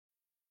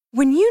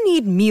When you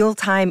need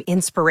mealtime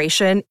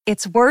inspiration,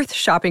 it's worth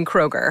shopping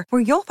Kroger,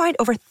 where you'll find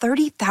over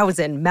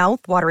 30,000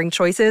 mouth-watering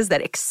choices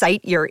that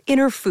excite your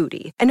inner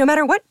foodie. And no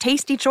matter what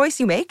tasty choice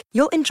you make,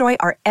 you'll enjoy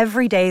our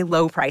everyday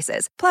low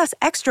prices, plus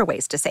extra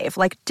ways to save,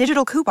 like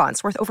digital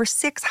coupons worth over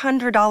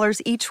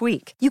 $600 each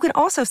week. You can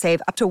also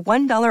save up to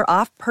 $1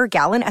 off per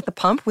gallon at the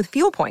pump with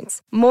fuel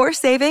points. More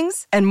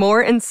savings and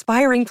more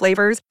inspiring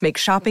flavors make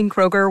shopping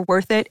Kroger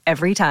worth it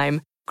every time.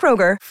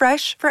 Kroger,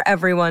 fresh for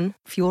everyone.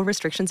 Fuel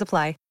restrictions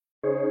apply.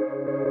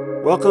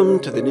 Welcome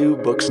to the New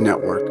Books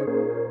Network.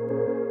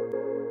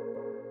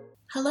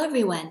 Hello,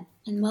 everyone,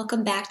 and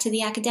welcome back to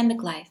The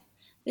Academic Life.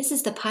 This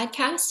is the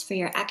podcast for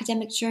your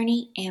academic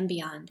journey and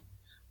beyond.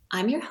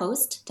 I'm your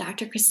host,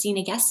 Dr.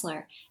 Christina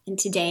Gessler, and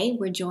today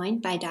we're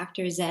joined by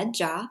Dr. Zed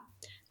Zha,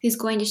 who's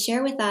going to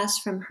share with us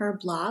from her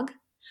blog.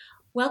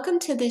 Welcome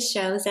to the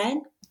show, Zed.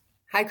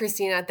 Hi,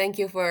 Christina. Thank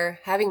you for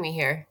having me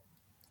here.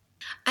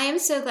 I am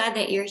so glad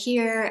that you're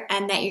here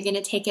and that you're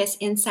going to take us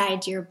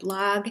inside your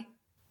blog.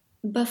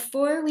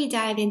 Before we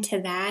dive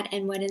into that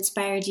and what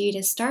inspired you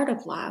to start a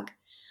blog,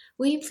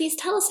 will you please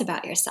tell us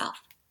about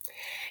yourself?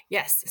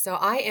 Yes, so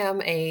I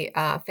am a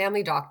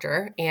family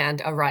doctor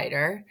and a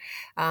writer.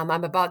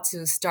 I'm about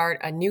to start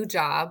a new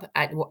job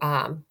at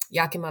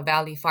Yakima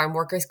Valley Farm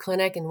Workers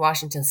Clinic in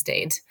Washington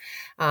State.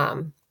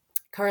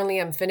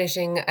 Currently, I'm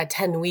finishing a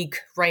 10-week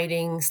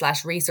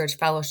writing/research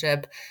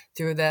fellowship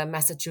through the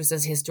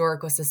Massachusetts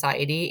Historical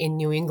Society in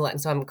New England.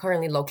 So I'm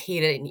currently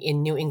located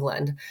in New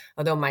England,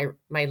 although my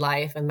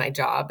life and my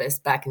job is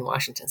back in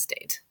Washington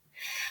State.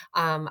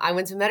 I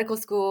went to medical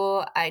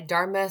school at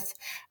Dartmouth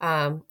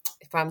from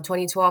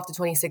 2012 to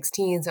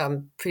 2016, so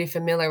I'm pretty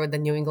familiar with the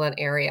New England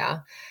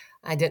area.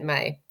 I did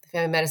my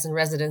family medicine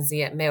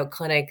residency at Mayo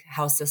Clinic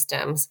Health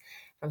Systems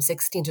from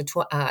 16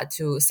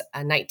 to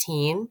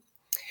 19.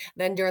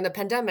 Then during the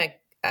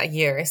pandemic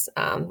years,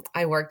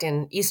 I worked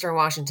in Eastern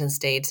Washington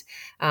State,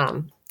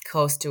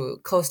 close to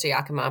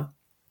Yakima,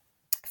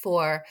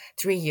 for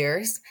 3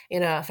 years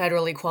in a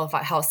federally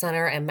qualified health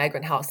center and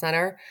migrant health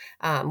center,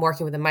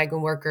 working with the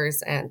migrant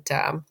workers and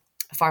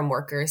farm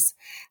workers.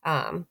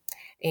 Then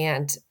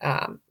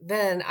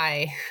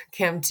I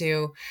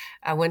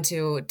went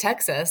to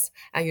Texas,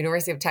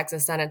 University of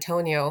Texas, San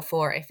Antonio,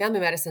 for a family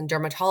medicine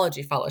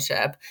dermatology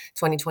fellowship,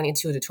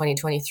 2022 to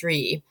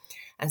 2023.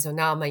 And so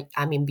now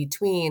I'm in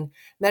between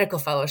medical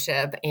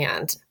fellowship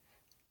and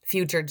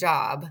future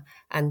job.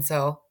 And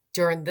so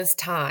during this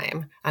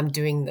time, I'm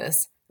doing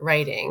this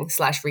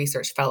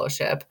writing/research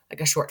fellowship,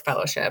 like a short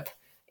fellowship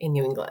in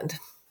New England.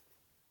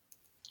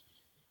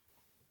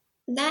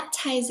 That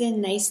ties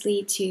in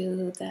nicely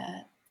to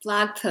the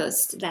blog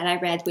post that I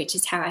read, which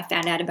is how I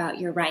found out about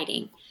your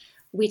writing,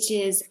 which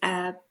is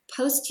a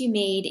post you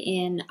made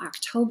in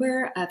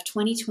October of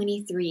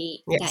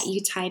 2023 that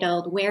you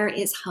titled, "Where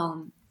is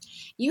Home?"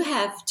 You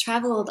have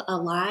traveled a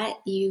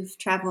lot. You've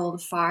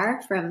traveled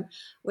far from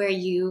where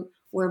you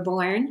were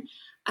born.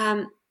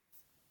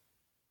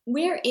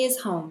 Where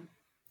is home?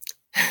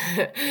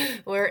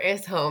 Where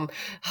is home?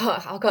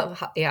 I'll go.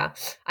 Yeah,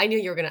 I knew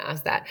you were going to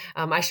ask that.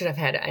 I should have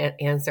had an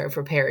answer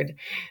prepared.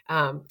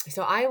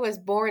 So I was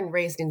born and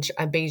raised in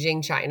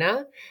Beijing,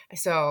 China.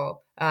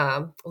 So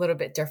a little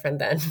bit different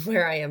than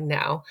where I am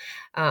now.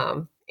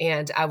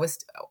 And I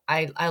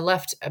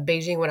left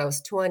Beijing when I was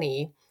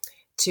 20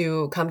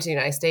 to come to the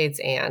United States,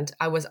 and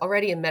I was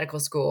already in medical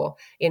school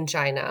in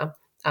China.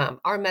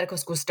 Our medical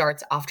school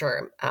starts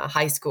after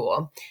high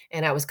school,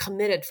 and I was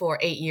committed for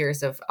 8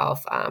 years of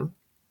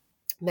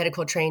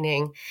medical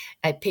training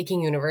at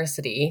Peking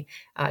University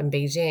in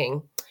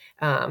Beijing.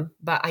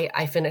 But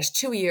I finished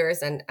 2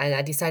 years and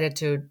I decided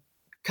to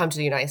come to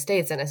the United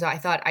States. And so I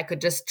thought I could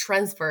just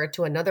transfer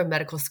to another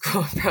medical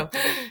school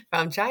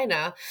from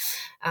China.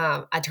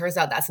 It turns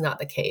out that's not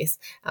the case.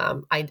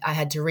 I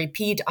had to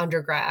repeat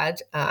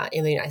undergrad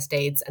in the United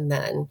States and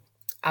then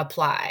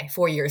apply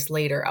 4 years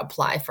later,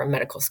 apply for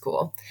medical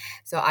school.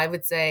 So I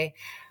would say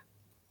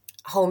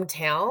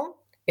hometown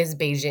is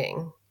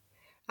Beijing.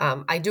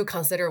 I do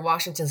consider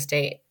Washington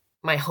State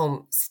my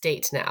home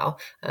state now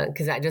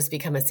because I just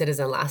became a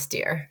citizen last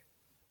year.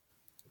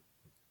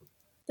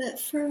 But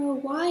for a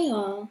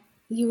while,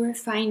 you were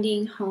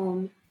finding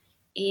home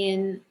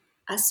in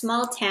a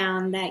small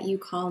town that you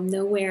call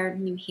Nowhere,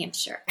 New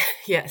Hampshire.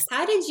 Yes.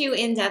 How did you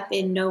end up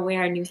in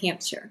Nowhere, New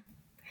Hampshire?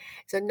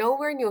 So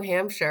Nowhere, New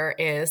Hampshire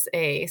is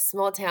a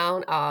small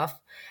town of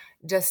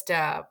just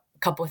a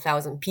couple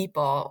thousand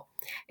people.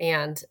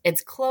 And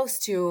it's close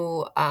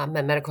to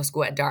my medical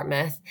school at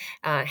Dartmouth.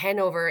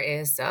 Hanover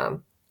is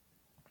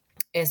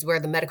where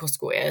the medical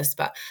school is,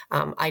 but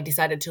I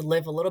decided to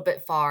live a little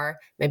bit far,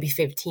 maybe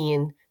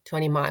 15,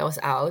 20 miles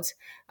out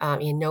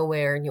in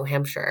Nowhere, New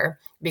Hampshire,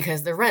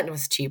 because the rent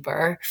was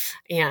cheaper.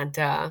 And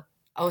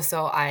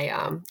also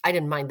I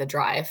didn't mind the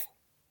drive.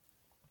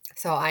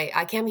 So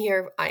I came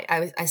here,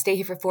 I stayed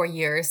here for 4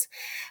 years,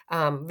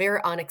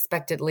 very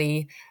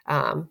unexpectedly.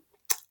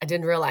 I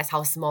didn't realize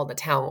how small the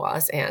town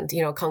was. And,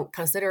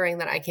 considering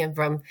that I came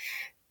from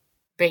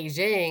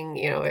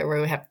Beijing,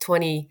 where we have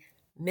 20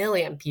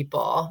 million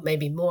people,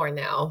 maybe more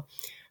now,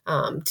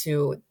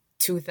 to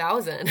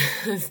 2000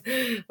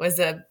 was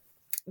a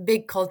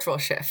big cultural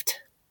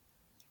shift.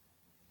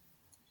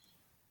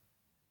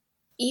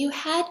 You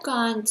had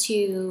gone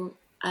to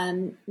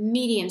a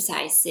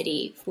medium-sized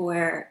city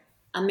for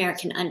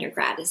American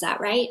undergrad, is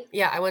that right?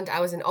 Yeah, I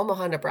was in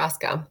Omaha,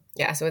 Nebraska.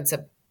 Yeah, so it's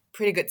a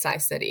pretty good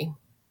sized city.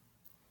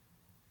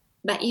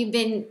 But you've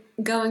been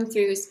going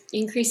through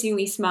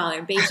increasingly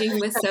smaller. Beijing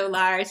was so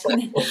large,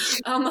 and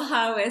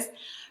Omaha was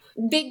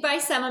big by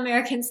some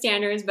American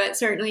standards, but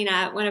certainly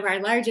not one of our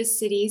largest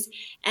cities.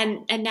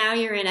 And now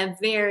you're in a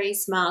very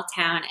small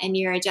town, and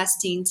you're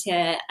adjusting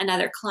to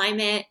another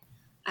climate,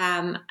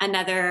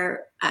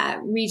 another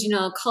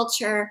regional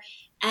culture.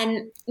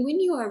 And when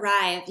you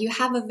arrive, you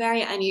have a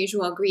very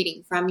unusual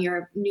greeting from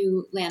your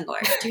new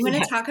landlord. Do you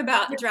want to talk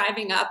about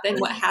driving up and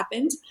what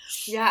happened?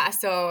 Yeah,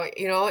 so,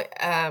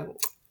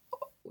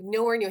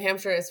 nowhere, New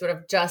Hampshire is sort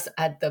of just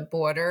at the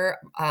border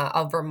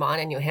of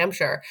Vermont and New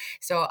Hampshire.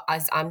 So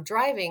as I'm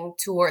driving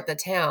toward the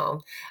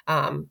town,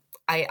 I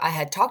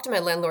had talked to my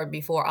landlord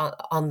before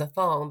on the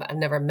phone, but I've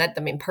never met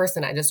them in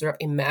person. I just sort of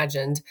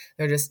imagined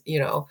they're just,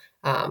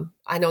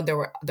 I know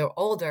they're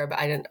older, but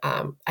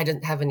I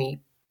didn't have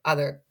any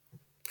other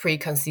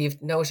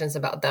preconceived notions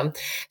about them.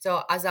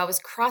 So as I was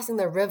crossing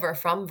the river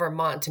from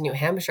Vermont to New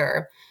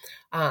Hampshire,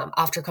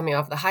 after coming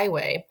off the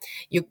highway,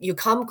 you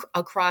come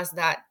across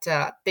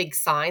that big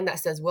sign that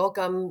says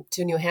 "Welcome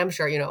to New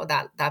Hampshire."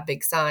 That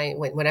big sign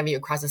whenever you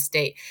cross a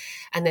state,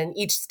 and then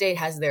each state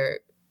has their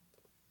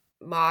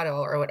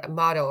motto or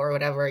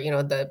whatever.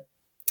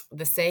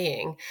 The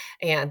saying,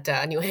 and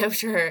New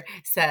Hampshire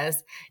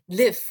says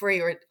 "Live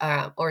free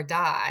or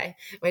die,"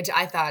 which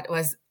I thought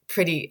was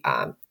pretty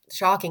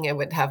shocking. It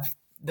would have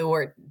the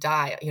word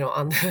die,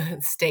 on the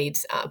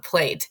state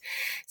plate.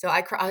 So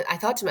I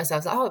thought to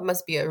myself, oh, it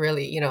must be a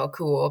really,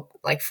 cool,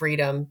 like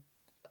freedom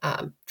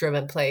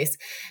driven place.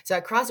 So I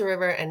crossed the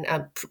river, and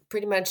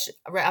pretty much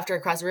right after I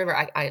crossed the river,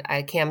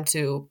 I came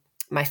to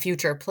my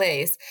future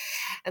place.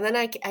 And then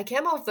I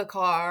came off the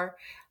car.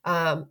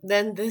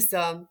 Then this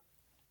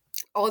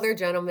older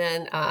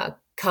gentleman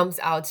comes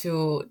out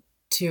to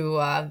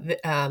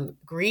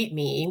greet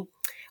me,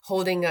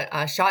 holding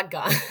a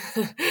shotgun.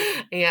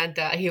 And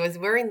he was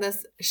wearing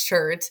this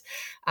shirt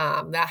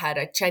that had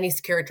a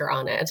Chinese character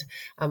on it,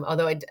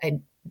 although I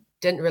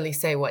didn't really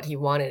say what he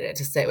wanted it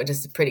to say, which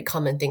is a pretty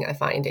common thing I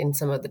find in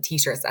some of the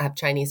t-shirts that have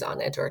Chinese on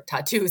it or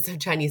tattoos of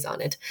Chinese on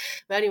it.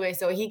 But anyway,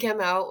 so he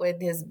came out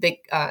with his big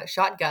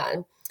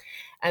shotgun.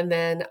 And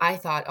then I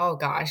thought, oh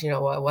gosh,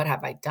 what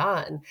have I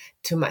done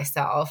to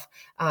myself?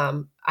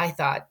 I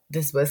thought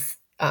this was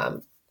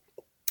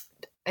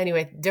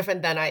anyway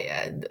different than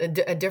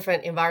a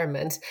different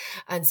environment.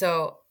 And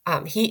so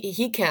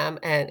he came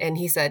and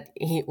he said,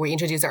 we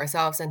introduced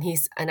ourselves, and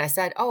I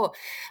said, oh,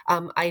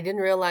 I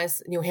didn't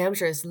realize New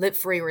Hampshire is live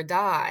free or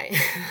die.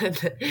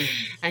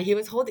 And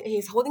he's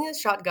holding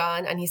his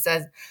shotgun, and he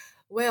says,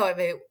 well,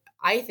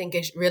 I think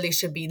it really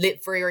should be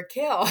live free or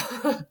kill.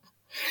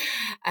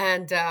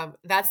 And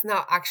that's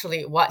not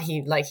actually what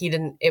he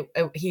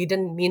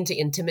didn't mean to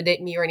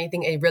intimidate me or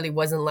anything. It really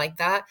wasn't like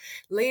that.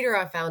 Later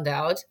I found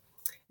out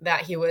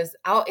that he was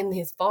out in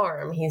his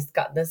farm. He's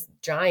got this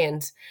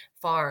giant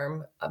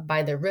farm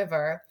by the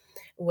river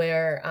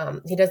where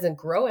he doesn't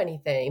grow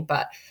anything,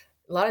 but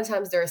a lot of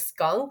times there are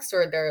skunks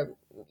or there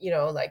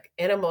are, like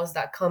animals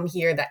that come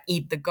here that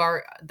eat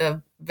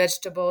the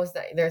vegetables.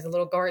 That there's a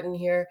little garden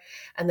here,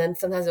 and then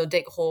sometimes they'll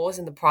dig holes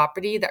in the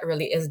property that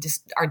really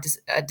are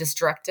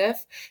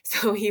destructive.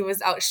 So he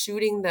was out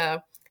shooting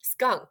the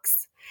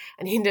skunks,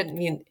 and he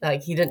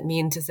didn't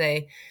mean to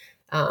say,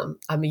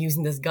 I'm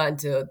using this gun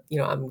to,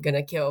 I'm going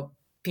to kill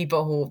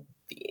people who,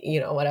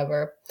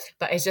 whatever.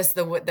 But it's just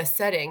the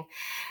setting.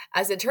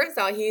 As it turns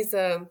out, he's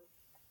a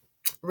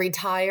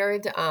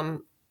retired,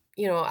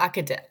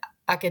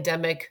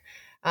 academic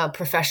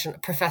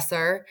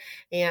professor.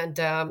 And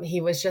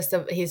he's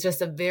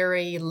just a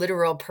very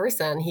literal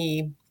person.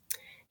 He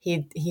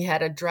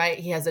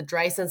has a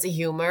dry sense of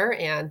humor,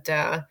 and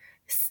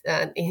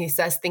he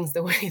says things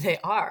the way they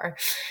are.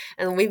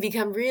 And we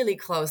become really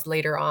close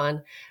later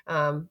on.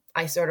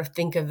 I sort of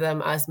think of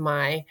them as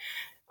my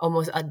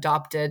almost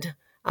adopted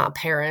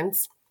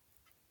parents.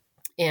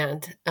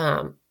 And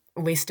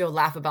we still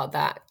laugh about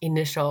that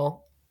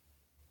initial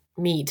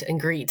meet and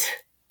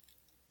greet.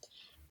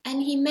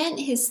 And he meant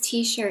his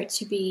t-shirt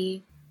to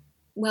be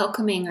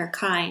welcoming or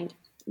kind.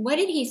 What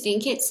did he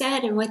think it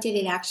said, and what did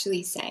it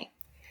actually say?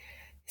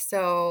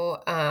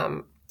 So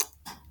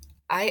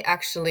I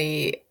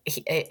actually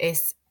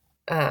it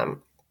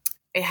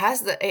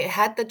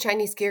had the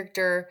Chinese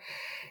character.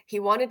 He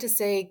wanted to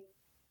say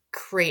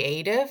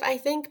creative, I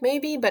think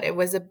maybe, but it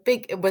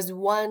was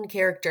one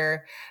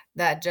character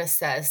that just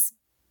says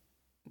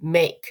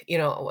make.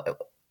 It's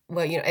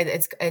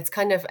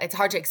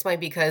hard to explain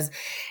because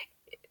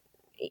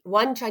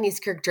one Chinese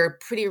character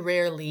pretty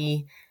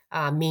rarely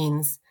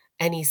means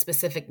any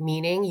specific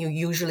meaning. You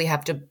usually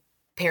have to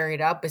pair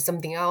it up with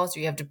something else.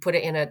 You have to put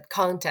it in a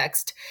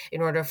context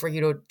in order for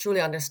you to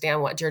truly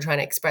understand what you're trying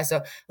to express. So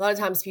a lot of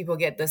times people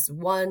get this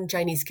one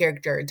Chinese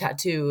character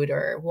tattooed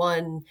or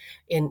one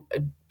in a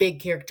big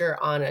character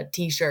on a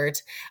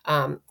t-shirt.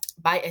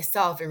 By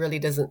itself, it really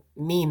doesn't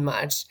mean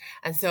much.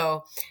 And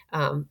so,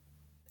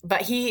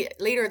 but he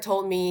later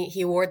told me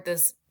he wore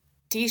this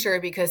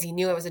t-shirt because he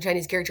knew it was a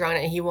Chinese character on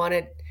it, and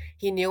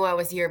he knew I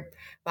was here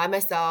by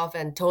myself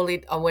and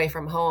totally away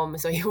from home.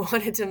 So he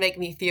wanted to make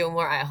me feel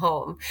more at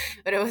home.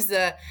 But it was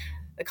a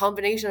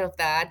combination of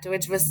that,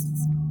 which was,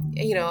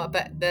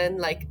 but then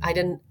like I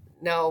didn't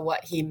know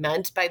what he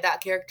meant by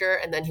that character.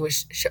 And then he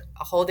was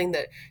holding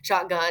the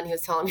shotgun. He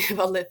was telling me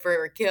about live,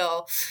 forever,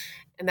 kill.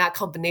 And that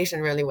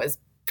combination really was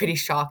pretty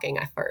shocking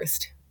at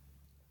first.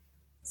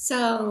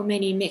 So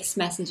many mixed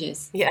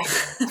messages.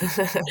 Yes.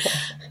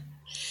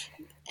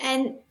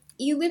 And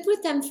you lived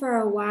with them for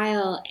a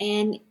while,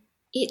 and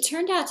it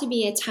turned out to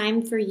be a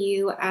time for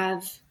you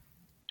of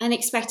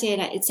unexpected,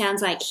 it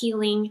sounds like,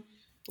 healing,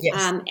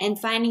 Yes. And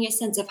finding a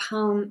sense of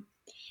home.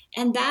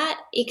 And that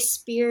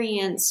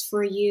experience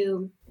for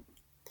you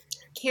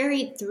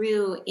carried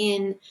through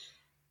in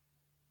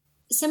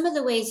some of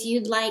the ways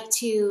you'd like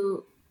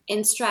to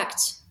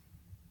instruct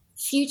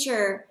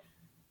future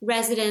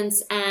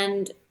residents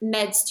and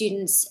med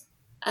students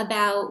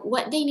about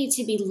what they need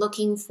to be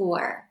looking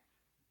for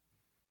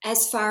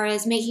as far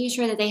as making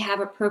sure that they have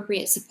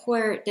appropriate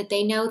support, that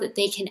they know that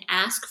they can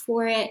ask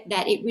for it,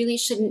 that it really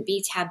shouldn't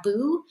be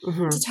taboo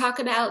to talk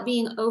about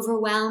being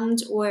overwhelmed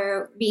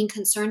or being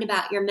concerned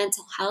about your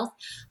mental health.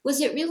 Was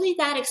it really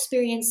that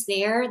experience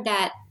there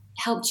that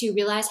helped you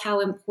realize how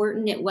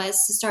important it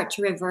was to start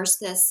to reverse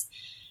this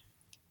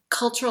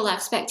cultural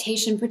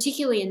expectation,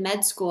 particularly in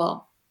med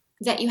school,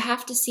 that you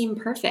have to seem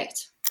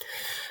perfect?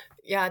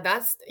 Yeah,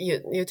 that's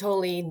you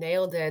totally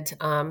nailed it.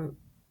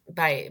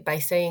 By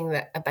saying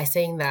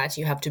that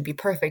you have to be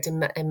perfect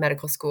in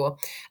medical school.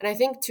 And I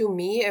think to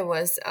me it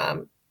was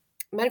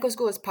medical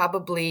school is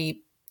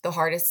probably the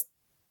hardest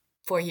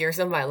 4 years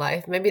of my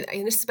life, maybe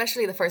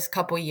especially the first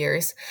couple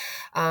years,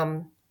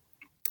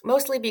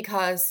 mostly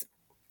because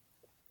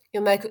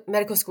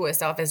medical school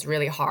itself is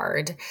really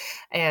hard,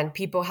 and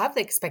people have the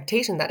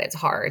expectation that it's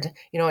hard.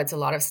 It's a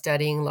lot of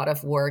studying, a lot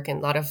of work, and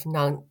a lot of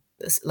a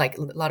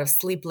lot of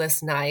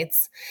sleepless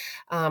nights.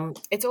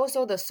 It's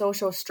also the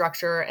social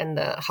structure and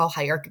how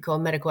hierarchical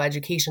medical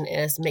education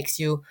is makes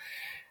you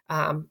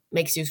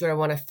sort of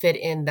want to fit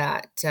in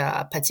that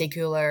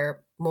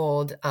particular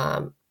mold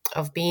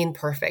of being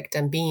perfect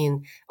and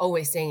being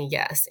always saying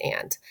yes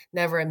and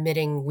never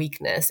admitting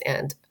weakness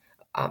and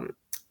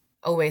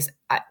always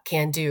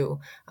can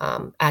do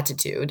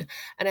attitude.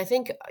 And I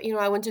think,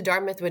 I went to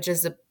Dartmouth, which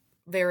is a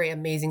very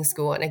amazing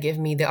school, and it gave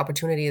me the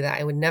opportunity that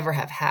I would never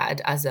have had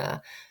as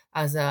a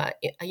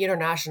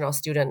international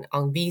student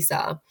on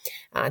visa,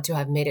 to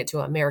have made it to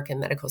American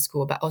medical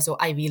school, but also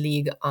Ivy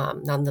League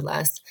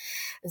nonetheless.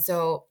 And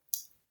so,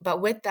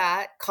 but with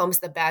that comes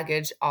the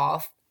baggage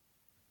of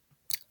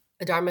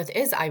Dartmouth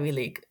is Ivy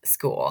League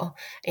school,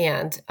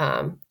 and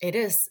it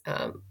is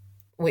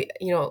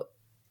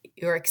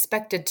you're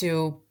expected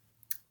to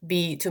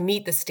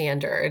meet the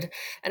standard.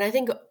 And I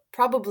think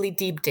probably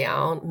deep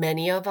down,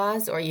 many of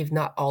us, or if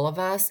not all of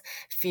us,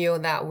 feel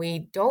that we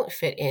don't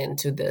fit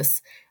into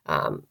this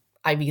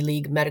Ivy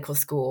League medical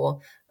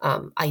school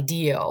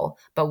ideal,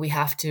 but we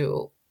have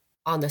to,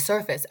 on the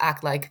surface,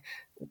 act like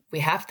we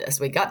have this,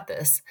 we got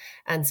this.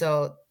 And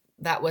so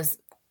that was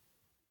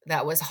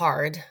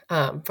hard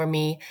for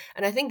me.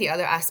 And I think the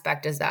other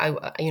aspect is that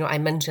I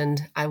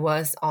mentioned I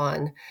was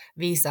on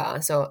visa.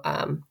 So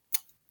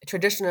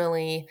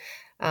traditionally,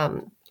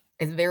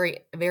 it's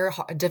very, very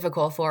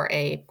difficult for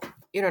a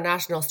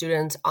international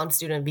student on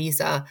student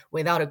visa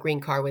without a green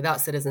card, without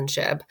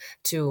citizenship,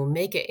 to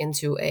make it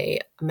into a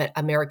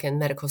American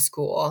medical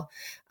school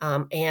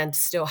and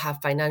still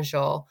have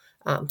financial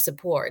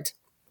support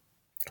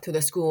to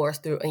the school, or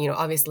through,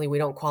 obviously we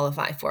don't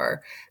qualify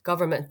for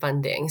government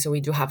funding, so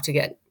we do have to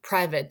get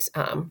private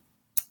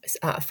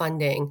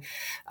funding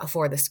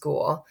for the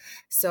school.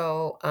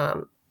 So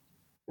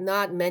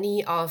not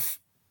many of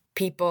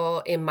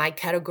people in my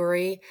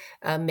category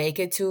make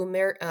it to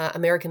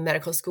American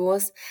medical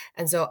schools.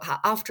 And so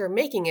after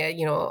making it,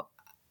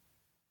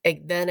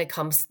 then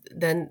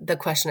the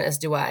question is,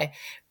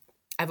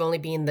 I've only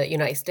been in the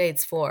United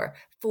States for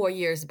 4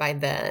 years by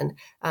then.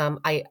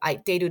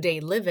 I day-to-day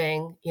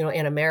living,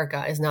 in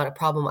America is not a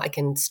problem. I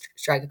can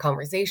strike a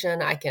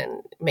conversation. I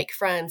can make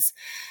friends.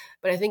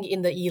 But I think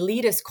in the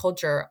elitist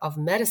culture of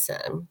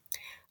medicine,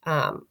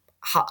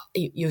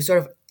 you sort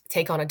of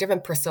take on a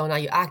different persona.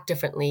 You act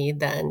differently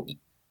than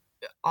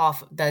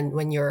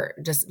when you're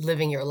just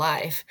living your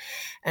life.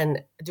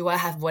 And do I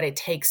have what it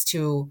takes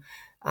to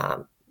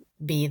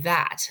be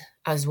that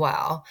as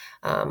well?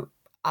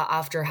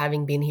 After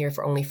having been here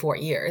for only 4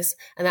 years.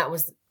 And that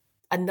was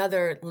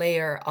another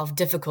layer of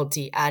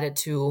difficulty added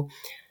to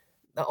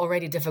the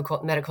already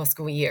difficult medical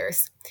school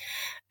years.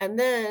 And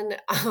then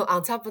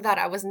on top of that,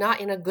 I was not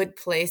in a good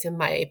place in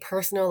my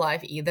personal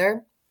life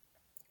either.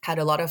 had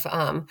a lot of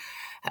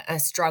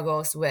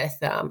struggles with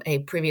a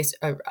previous,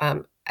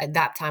 at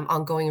that time,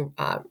 ongoing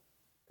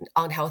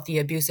unhealthy,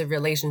 abusive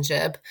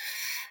relationship.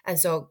 And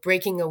so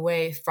breaking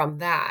away from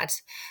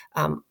that,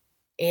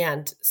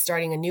 and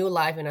starting a new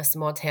life in a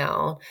small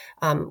town,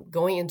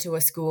 going into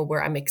a school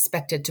where I'm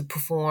expected to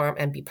perform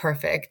and be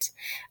perfect,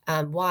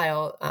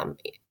 while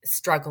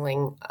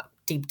struggling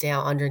deep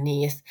down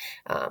underneath,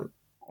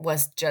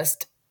 was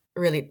just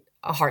really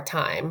a hard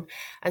time.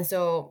 And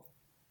so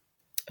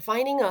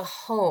finding a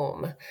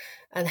home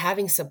and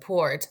having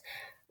support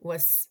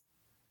was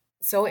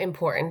so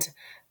important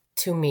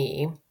to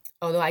me,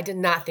 although I did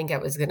not think I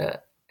was going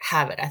to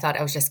have it. I thought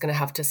I was just going to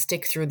have to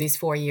stick through these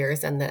 4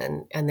 years and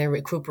then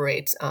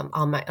recuperate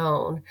on my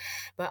own.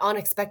 But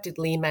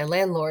unexpectedly, my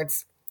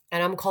landlords,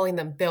 and I'm calling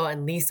them Bill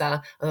and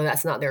Lisa, although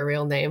that's not their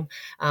real name,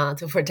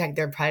 to protect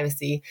their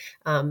privacy.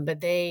 But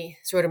they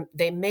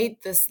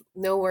made this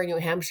nowhere, New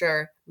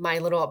Hampshire, my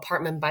little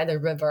apartment by the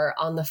river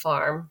on the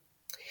farm,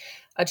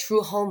 a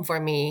true home for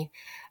me.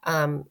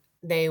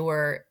 They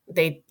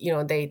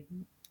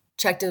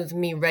checked in with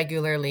me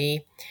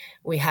regularly.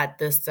 We had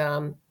this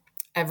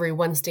every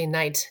Wednesday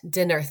night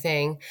dinner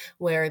thing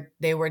where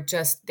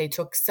they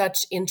took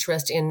such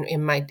interest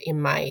in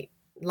my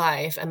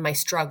life and my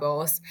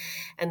struggles,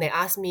 and they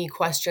asked me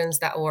questions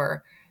that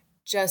were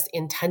just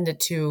intended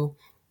to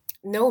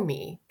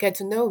get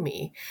to know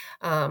me.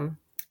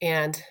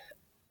 And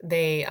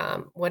they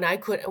when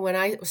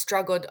I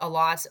struggled a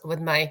lot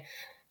with my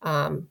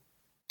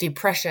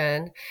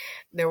depression,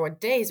 there were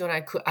days when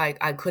I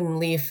couldn't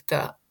leave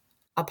the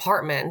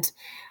apartment,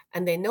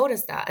 and they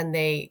noticed that, and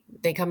they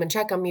come and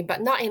check on me, but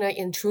not in an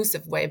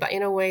intrusive way, but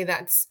in a way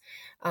that's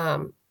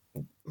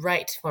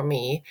right for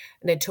me.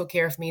 And they took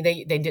care of me.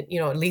 They did,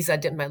 Lisa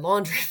did my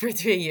laundry for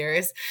 3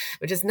 years,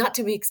 which is not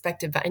to be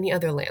expected by any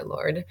other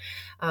landlord.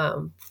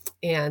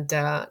 And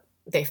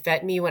they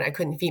fed me when I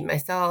couldn't feed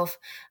myself.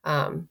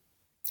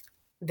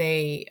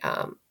 They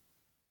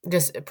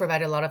just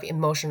provided a lot of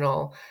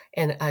emotional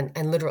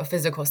and literal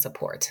physical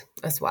support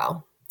as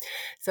well.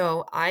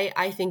 So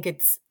I think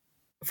it's,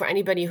 for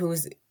anybody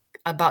who's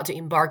about to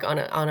embark on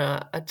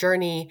a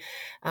journey,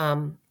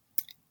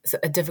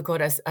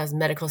 difficult as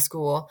medical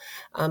school,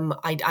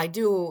 I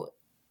do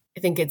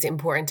think it's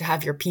important to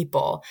have your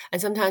people.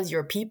 And sometimes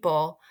your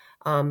people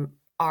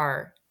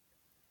are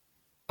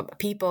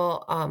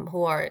people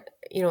who are,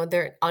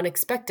 they're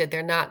unexpected.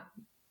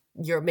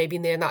 Maybe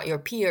they're not your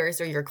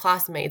peers or your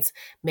classmates.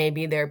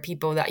 Maybe they're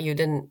people that you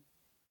didn't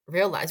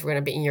realize were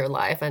going to be in your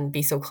life and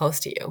be so close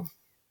to you.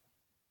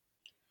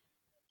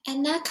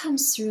 And that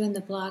comes through in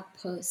the blog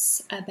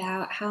posts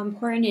about how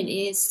important it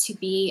is to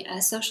be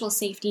a social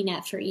safety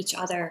net for each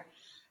other,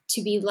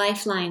 to be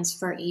lifelines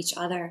for each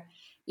other.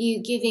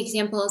 You give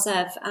examples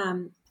of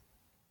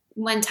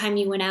one time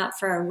you went out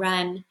for a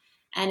run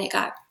and it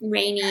got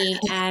rainy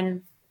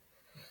and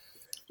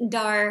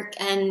dark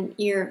and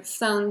your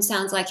phone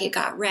sounds like it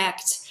got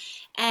wrecked.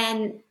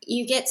 And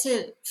you get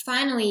to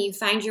finally you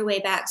find your way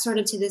back sort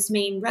of to this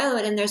main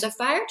road, and there's a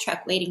fire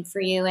truck waiting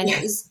for you. And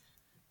it was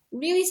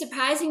really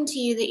surprising to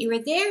you that you were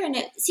there. And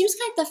it seems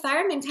like the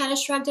fireman kind of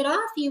shrugged it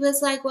off. He was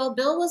like, well,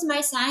 Bill was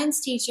my science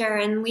teacher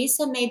and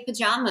Lisa made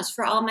pajamas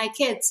for all my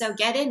kids. So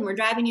get in, we're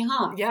driving you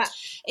home. Yeah.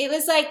 It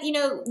was like,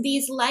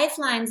 these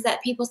lifelines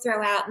that people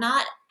throw out,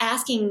 not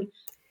asking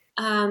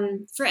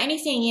for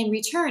anything in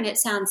return. It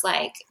sounds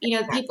like,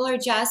 people are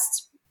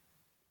just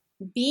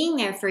being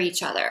there for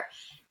each other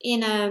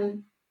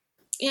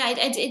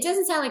it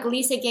doesn't sound like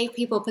Lisa gave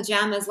people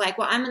pajamas like,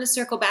 well, I'm going to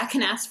circle back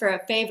and ask for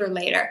a favor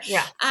later.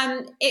 Yeah.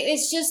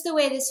 It's just the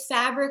way this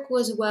fabric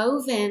was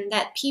woven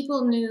that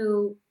people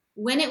knew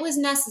when it was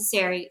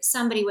necessary,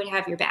 somebody would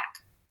have your back.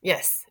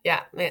 Yes.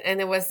 Yeah.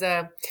 And it was,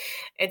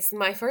 it's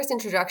my first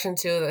introduction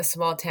to the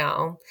small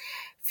town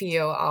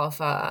feel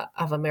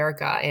of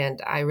America.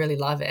 And I really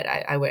love it.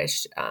 I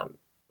wish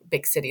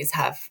big cities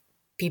have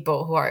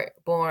people who are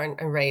born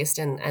and raised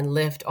and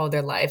lived all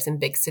their lives in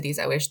big cities.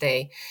 I wish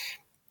they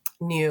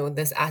knew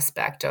this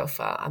aspect of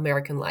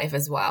American life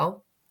as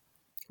well.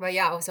 But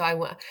yeah, so I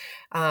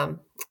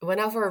went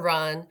out for a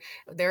run.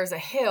 There's a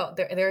hill.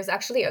 There's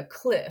actually a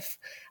cliff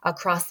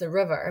across the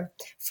river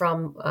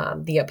from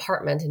the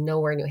apartment in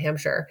Nowhere, New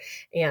Hampshire.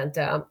 And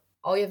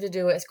all you have to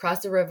do is cross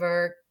the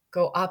river,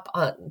 go up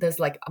on this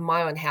like a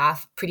mile and a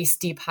half, pretty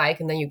steep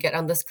hike. And then you get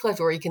on this cliff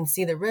where you can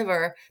see the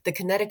river, the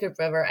Connecticut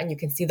River, and you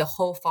can see the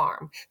whole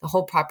farm, the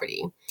whole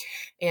property.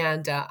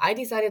 And I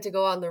decided to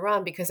go on the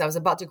run because I was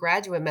about to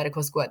graduate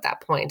medical school at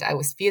that point. I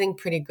was feeling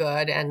pretty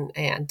good, and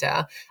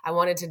I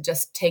wanted to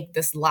just take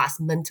this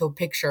last mental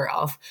picture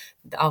of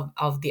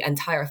the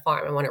entire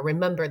farm. I want to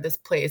remember this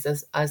place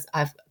as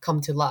I've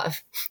come to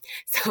love.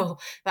 So,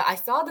 but I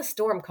saw the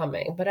storm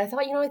coming, but I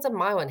thought, it's a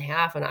mile and a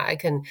half, and I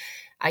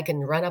can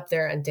run up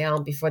there and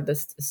down before the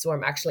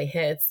storm actually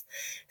hits.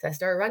 So I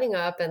started running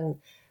up,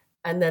 and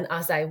then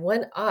as I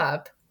went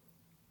up,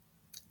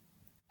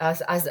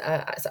 as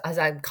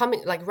I'm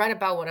coming, like right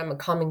about when I'm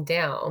coming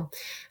down,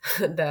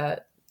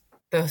 the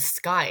the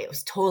sky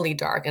was totally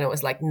dark and it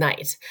was like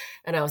night.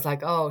 And I was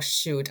like, oh,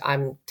 shoot,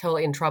 I'm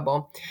totally in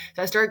trouble.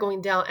 So I started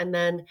going down, and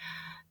then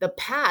the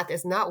path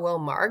is not well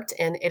marked,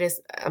 and it is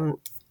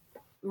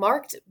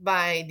marked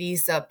by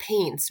these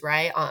paints,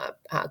 right?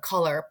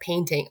 Color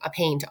painting, a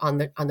paint on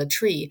the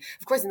tree.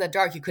 Of course, in the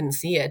dark you couldn't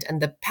see it,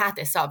 and the path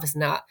itself is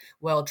not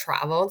well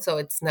traveled, so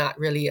it's not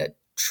really a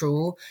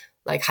true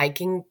like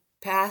hiking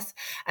path.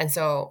 And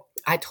so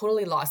I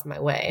totally lost my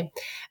way,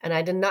 and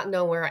I did not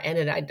know where I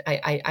ended.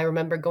 I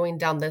remember going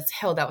down this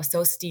hill that was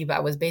so steep.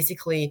 I was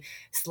basically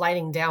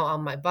sliding down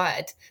on my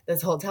butt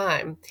this whole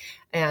time,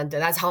 and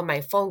that's how my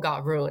phone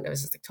got ruined. It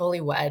was just like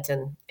totally wet,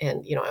 and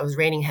it was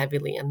raining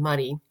heavily and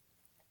muddy.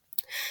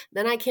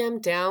 Then I came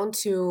down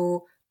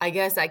to, I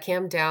guess I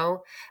came down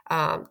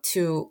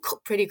to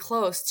pretty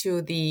close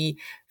to the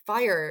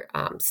fire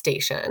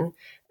station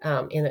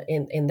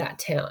in that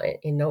town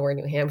in Nowhere,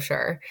 New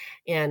Hampshire.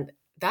 And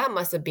that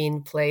must have been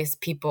a place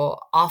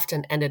people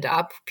often ended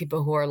up,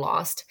 people who are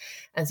lost.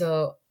 And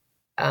so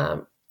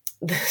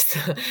this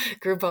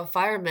group of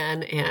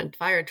firemen and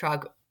fire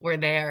truck were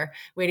there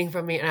waiting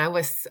for me. And I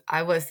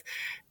was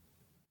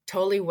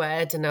totally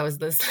wet, and I was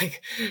this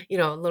like,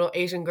 little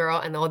Asian girl,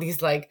 and all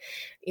these like,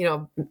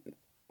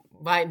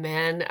 white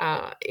men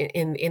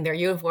in their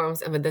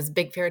uniforms and with this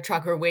big fire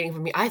truck were waiting for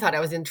me. I thought I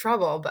was in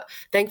trouble, but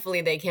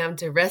thankfully they came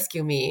to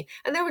rescue me,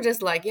 and they were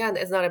just like, yeah,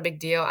 it's not a big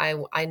deal.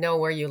 I know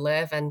where you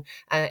live,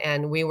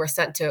 and we were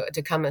sent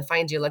to come and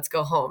find you. Let's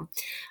go home.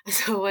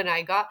 So when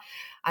I got,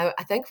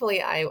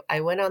 thankfully I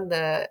went on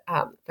the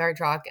fire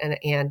truck, and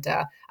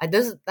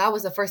that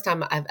was the first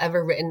time I've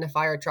ever ridden a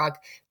fire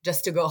truck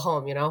just to go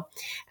home,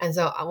 And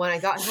so when I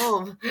got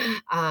home,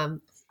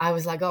 I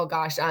was like, oh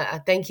gosh,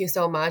 thank you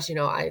so much.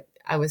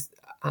 I was,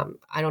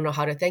 I don't know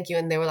how to thank you.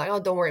 And they were like, oh,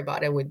 don't worry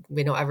about it.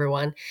 We know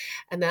everyone.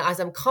 And then as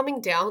I'm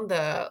coming down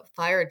the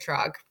fire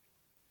truck,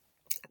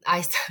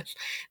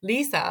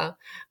 Lisa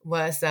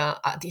was,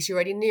 she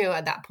already knew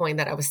at that point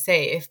that I was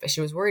safe, but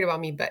she was worried about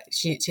me, but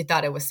she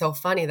thought it was so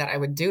funny that I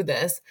would do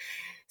this.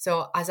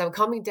 So as I'm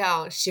coming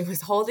down, she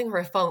was holding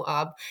her phone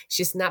up.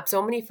 She snapped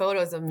so many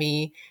photos of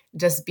me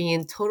just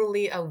being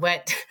totally a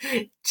wet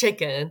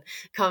chicken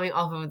coming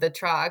off of the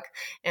truck,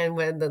 and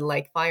with the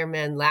like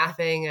firemen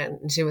laughing,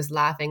 and she was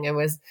laughing.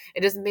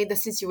 It just made the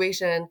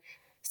situation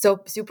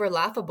so super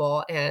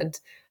laughable and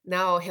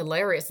now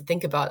hilarious to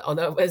think about,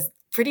 although it was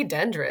pretty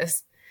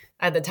dangerous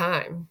at the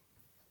time.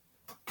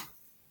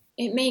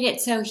 It made it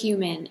so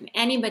human.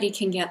 Anybody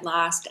can get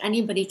lost.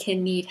 Anybody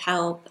can need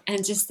help.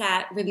 And just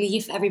that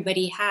relief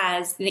everybody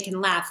has, they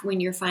can laugh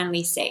when you're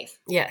finally safe.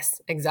 Yes,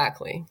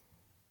 exactly.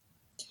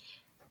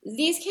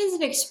 These kinds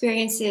of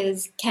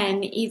experiences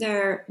can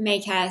either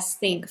make us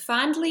think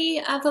fondly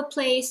of a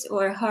place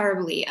or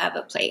horribly of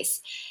a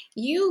place.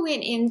 You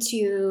went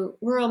into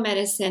rural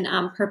medicine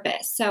on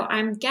purpose. So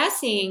I'm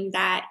guessing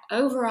that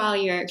overall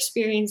your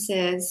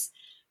experiences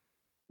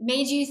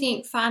made you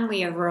think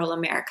fondly of rural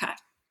America.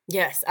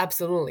 Yes,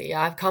 absolutely.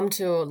 I've come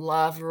to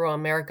love rural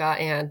America,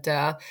 and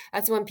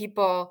that's when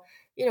people,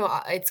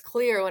 it's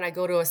clear when I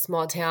go to a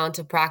small town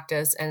to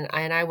practice, and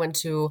I went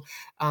to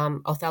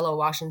Othello,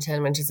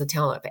 Washington, which is a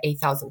town of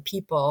 8,000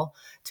 people,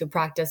 to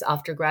practice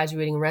after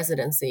graduating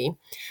residency.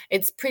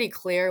 It's pretty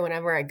clear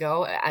whenever I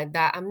go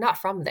that I'm not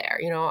from there.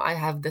 I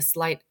have this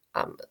slight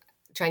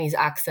Chinese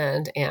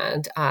accent,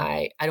 and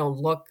I don't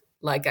look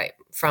like I'm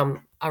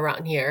from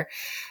around here.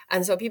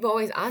 And so people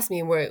always ask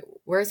me,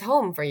 where's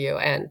home for you?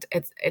 And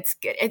it's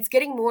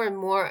getting more and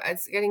more,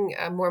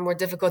 more and more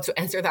difficult to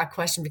answer that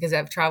question, because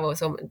I've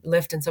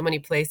lived in so many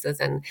places,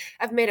 and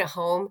I've made a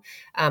home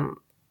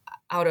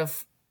out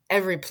of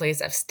every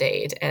place I've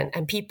stayed,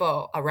 and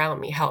people around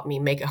me help me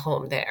make a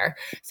home there.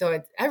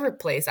 So every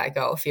place I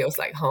go feels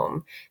like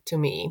home to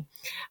me.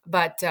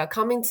 But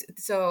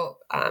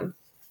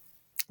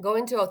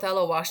going to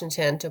Othello,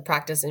 Washington to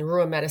practice in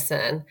rural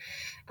medicine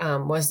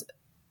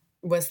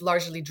was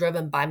largely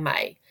driven by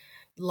my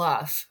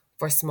love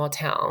for small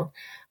town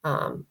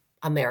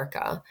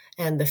America,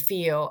 and the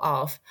feel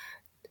of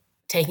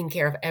taking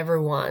care of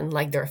everyone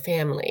like their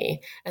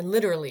family, and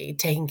literally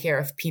taking care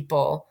of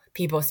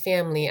people's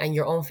family and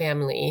your own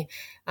family.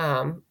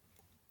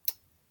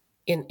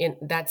 In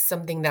that's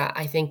something that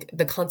I think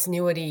the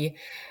continuity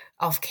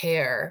of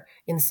care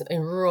in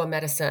rural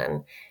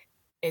medicine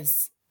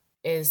is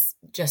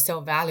just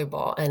so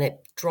valuable, and it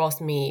draws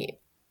me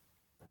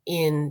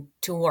in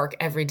to work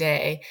every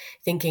day,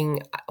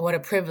 thinking what a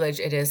privilege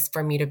it is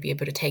for me to be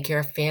able to take care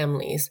of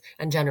families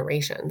and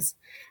generations.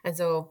 And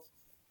so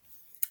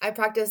I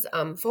practiced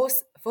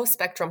full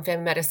spectrum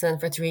family medicine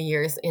for 3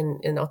 years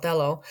in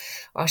Othello,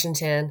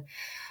 Washington,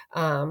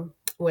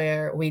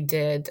 where we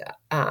did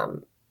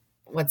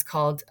what's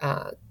called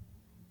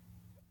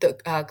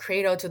the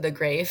cradle to the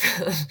grave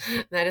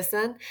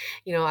medicine.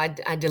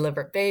 I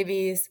delivered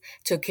babies,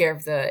 took care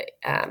of the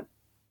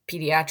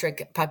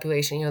pediatric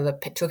population,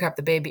 took care of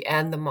the baby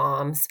and the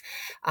moms,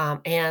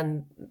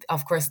 and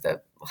of course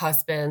the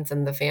husbands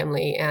and the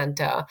family. And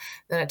then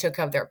I took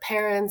care of their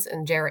parents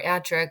and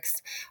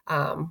geriatrics.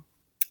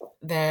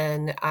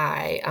 Then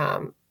I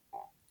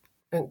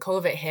when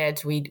COVID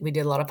hit, we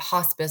did a lot of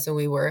hospice,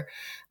 and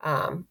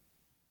um,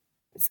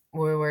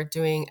 we were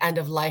doing end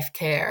of life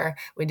care.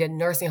 We did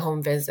nursing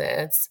home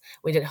visits.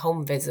 We did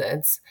home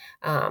visits,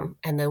 and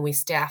then we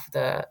staffed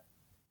the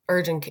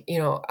urgent.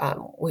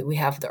 We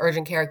have the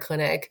urgent care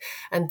clinic,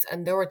 and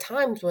there were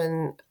times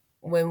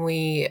when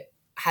we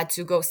had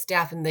to go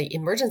staff in the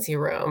emergency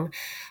room.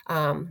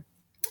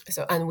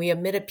 And we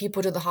admitted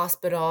people to the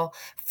hospital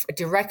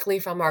directly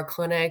from our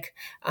clinic,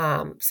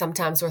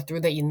 sometimes or through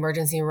the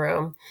emergency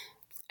room.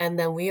 And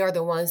then we are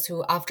the ones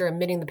who, after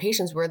admitting the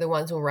patients, we're the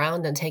ones who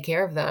round and take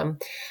care of them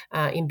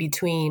in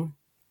between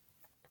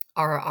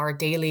our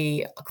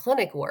daily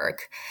clinic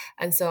work.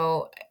 And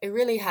so it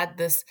really had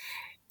this,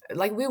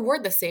 like, we were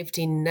the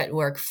safety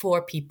network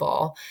for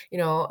people.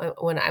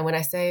 When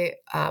I say,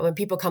 when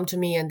people come to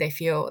me and they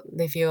feel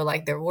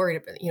like they're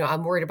worried,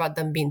 I'm worried about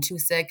them being too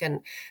sick, and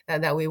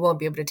that we won't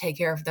be able to take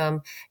care of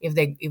them if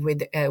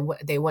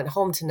they went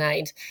home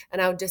tonight. And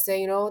I would just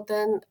say,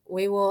 then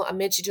we will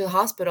admit you to the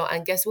hospital,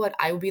 and guess what?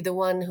 I will be the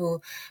one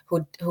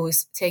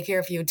who's take care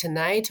of you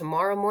tonight,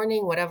 tomorrow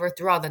morning, whatever,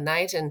 throughout the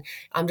night, and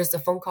I'm just a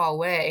phone call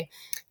away.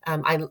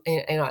 I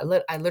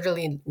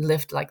literally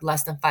lived like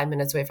less than 5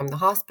 minutes away from the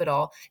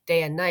hospital.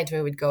 Day and night,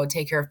 we would go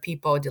take care of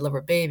people,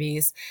 deliver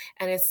babies.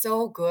 And it's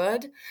so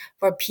good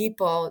for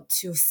people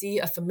to see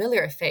a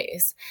familiar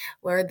face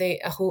where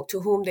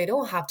to whom they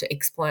don't have to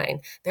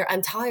explain their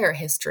entire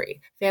history,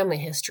 family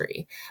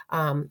history.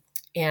 And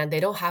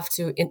they don't have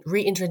to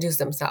reintroduce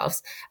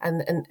themselves.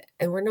 And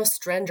we're no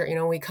stranger.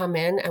 We come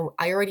in and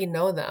I already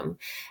know them.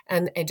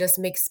 And it just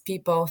makes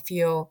people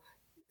feel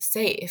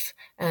safe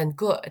and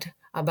good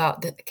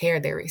about the care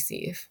they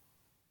receive.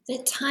 The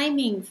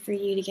timing for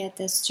you to get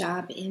this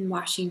job in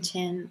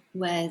Washington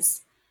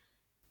was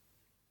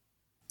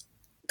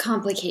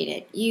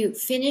complicated. You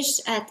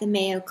finished at the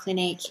Mayo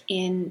Clinic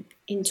in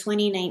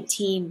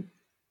 2019,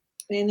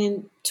 and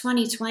in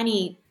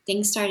 2020,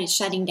 things started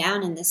shutting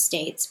down in the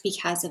States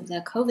because of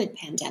the COVID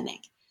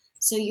pandemic.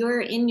 So you're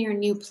in your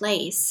new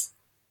place,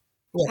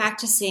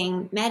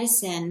 practicing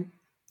medicine,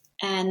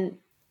 and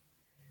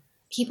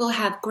people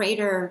have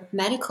greater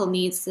medical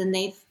needs than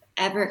they've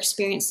ever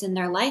experienced in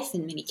their life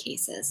in many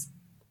cases.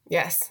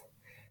 Yes.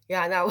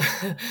 Yeah,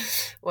 that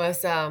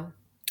was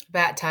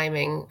bad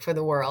timing for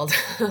the world.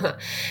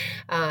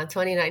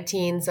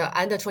 2019. So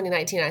end of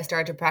 2019, I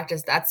started to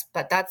practice.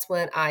 That's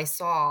when I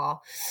saw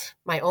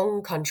my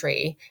own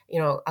country,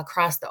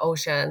 across the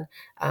ocean,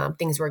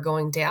 things were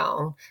going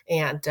down.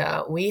 And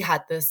we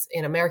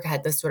in America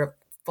had this sort of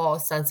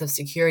false sense of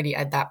security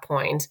at that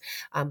point.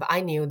 But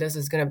I knew this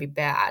was going to be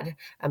bad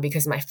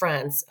because my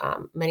friends,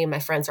 many of my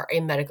friends are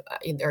in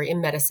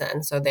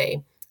medicine. So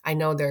I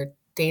know they're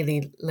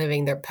daily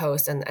living their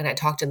posts, and I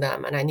talked to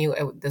them, and I knew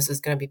this was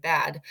going to be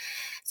bad.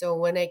 So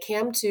when it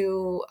came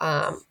to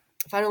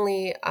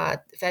finally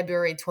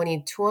February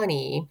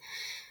 2020,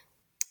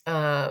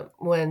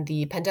 when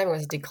the pandemic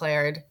was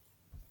declared,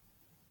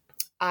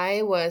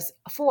 I was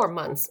 4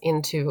 months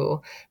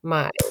into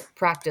my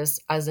practice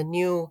as a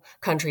new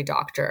country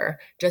doctor,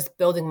 just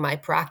building my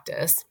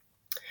practice.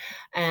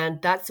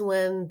 And that's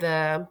when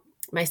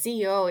my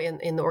CEO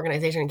in the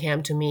organization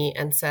came to me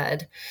and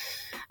said,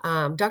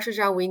 Dr.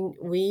 Zha,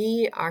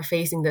 we are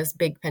facing this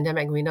big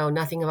pandemic. We know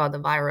nothing about the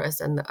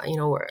virus, and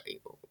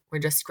we're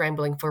just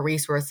scrambling for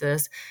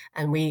resources,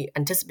 and we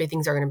anticipate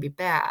things are going to be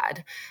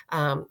bad.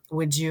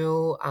 Would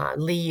you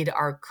lead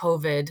our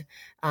COVID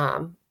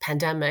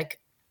pandemic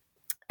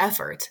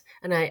effort?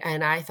 And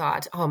I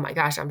thought, oh my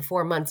gosh, I'm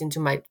 4 months into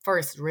my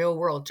first real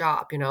world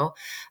job,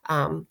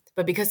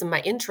 but because of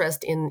my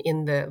interest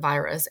in the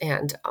virus,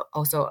 and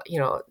also,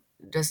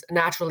 just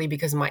naturally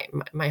because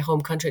my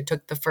home country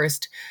took the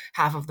first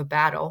half of the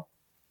battle.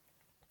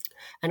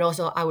 And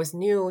also I was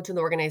new to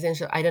the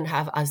organization. I didn't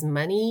have as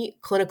many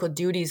clinical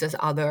duties as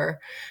other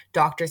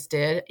doctors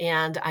did.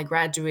 And I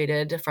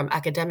graduated from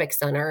academic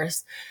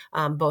centers,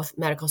 both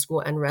medical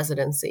school and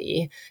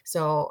residency.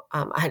 So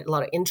I had a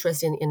lot of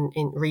interest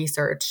in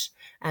research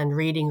and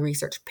reading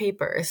research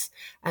papers.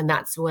 And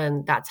that's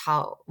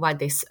why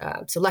they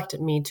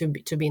selected me to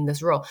be in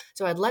this role.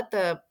 So I'd let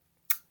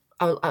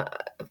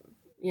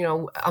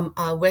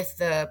with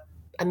the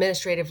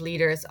administrative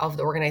leaders of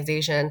the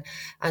organization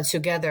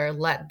together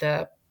led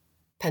the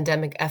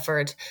pandemic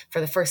effort for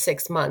the first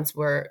 6 months,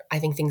 where I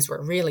think things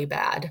were really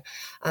bad.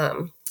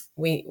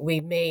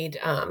 We made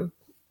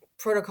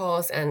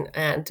protocols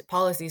and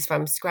policies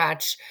from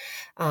scratch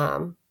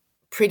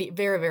very,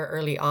 very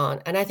early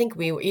on. And I think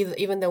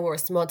even though we're a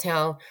small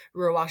town,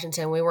 rural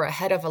Washington, we were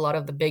ahead of a lot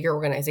of the bigger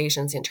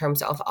organizations in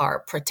terms of our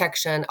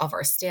protection of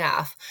our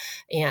staff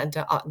and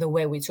the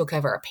way we took care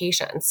of our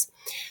patients.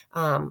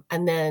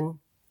 And then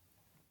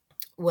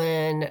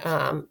when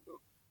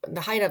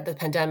the height of the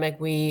pandemic,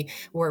 we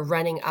were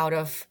running out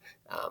of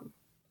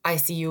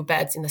ICU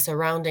beds in the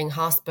surrounding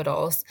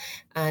hospitals,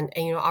 and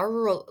our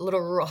little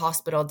rural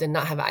hospital did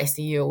not have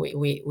ICU.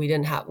 We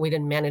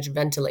didn't manage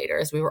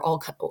ventilators. We're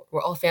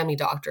all family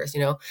doctors,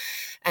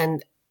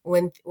 and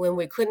when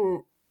we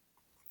couldn't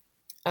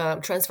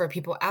transfer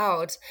people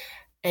out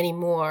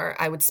anymore,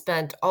 I would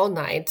spend all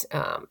night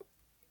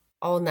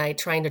all night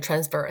trying to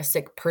transfer a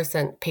sick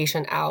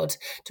patient out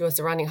to a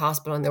surrounding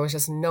hospital, and there was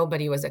just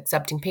nobody was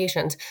accepting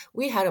patients.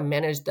 We had to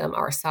manage them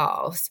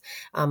ourselves,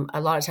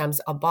 a lot of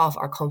times above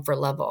our comfort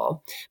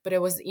level. But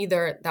it was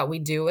either that we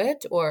do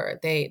it or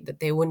that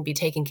they wouldn't be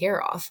taken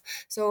care of.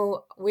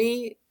 So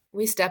we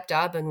stepped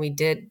up and we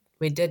did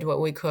what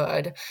we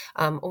could.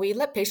 We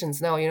let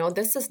patients know,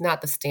 this is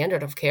not the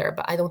standard of care,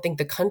 but I don't think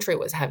the country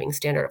was having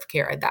standard of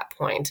care at that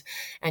point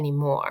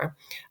anymore.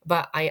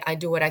 But I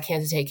do what I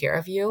can to take care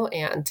of you,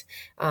 and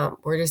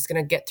we're just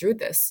going to get through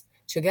this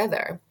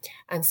together.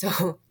 And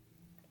so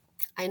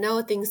I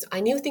knew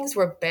things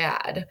were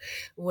bad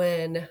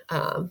when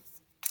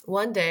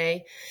one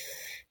day,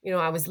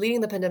 I was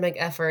leading the pandemic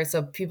effort,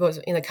 so people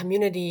in the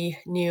community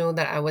knew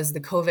that I was the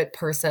COVID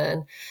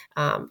person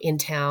in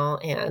town,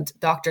 and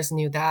doctors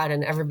knew that,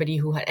 and everybody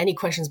who had any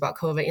questions about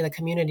COVID in the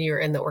community or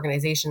in the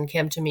organization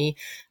came to me,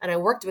 and I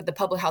worked with the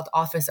public health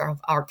officer of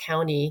our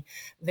county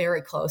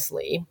very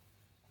closely.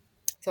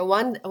 So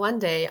one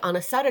day on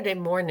a Saturday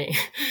morning,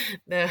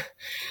 the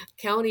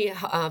county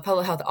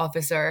public health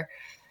officer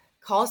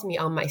called me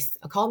on my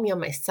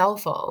cell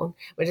phone,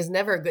 which is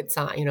never a good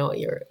sign.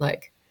 You're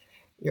like,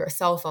 your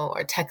cell phone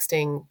or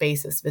texting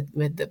basis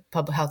with the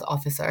public health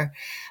officer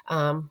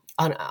on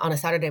a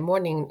Saturday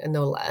morning,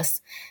 no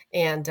less.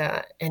 And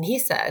he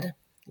said,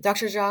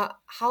 "Dr. Zha,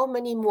 how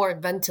many more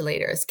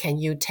ventilators can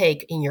you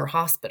take in your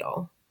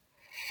hospital?"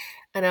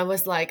 And I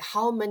was like,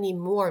 how many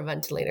more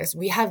ventilators?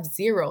 We have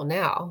 0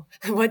 now.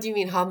 What do you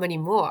mean, how many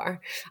more?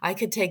 I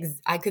could take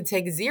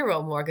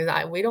 0 more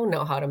because we don't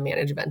know how to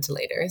manage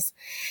ventilators.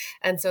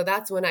 And so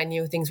that's when I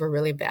knew things were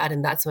really bad,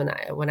 and that's when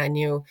I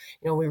knew,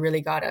 we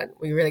really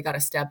gotta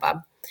step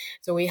up.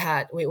 So we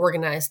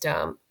organized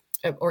an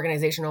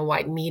organizational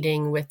wide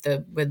meeting with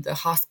the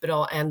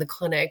hospital and the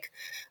clinic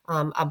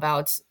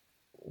about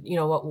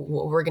what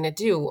we're going to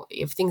do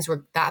if things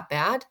were that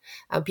bad.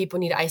 People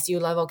need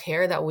ICU level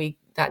care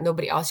that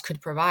nobody else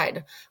could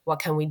provide. What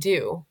can we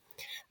do?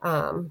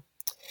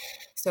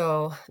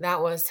 So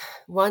that was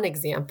one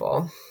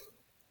example.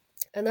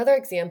 Another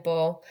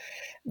example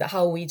that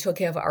how we took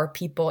care of our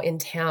people in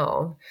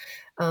town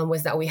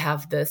was that we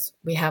have this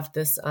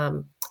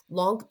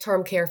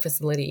long-term care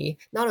facility,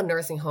 not a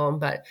nursing home,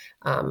 but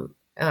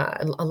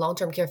a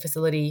long-term care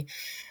facility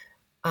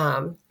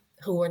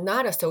who were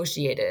not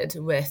associated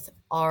with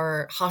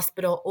our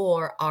hospital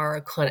or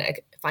our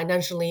clinic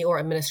financially or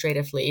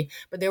administratively,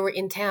 but they were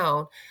in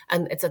town,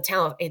 and it's a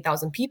town of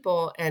 8,000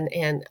 people, and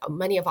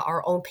many of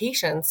our own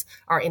patients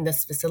are in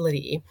this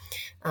facility.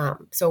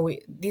 So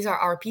these are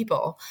our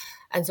people.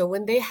 And so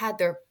when they had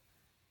their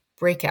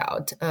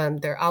breakout,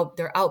 their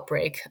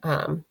outbreak,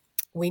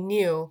 we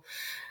knew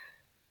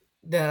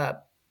the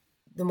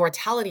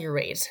mortality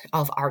rate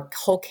of our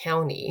whole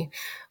county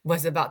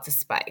was about to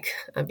spike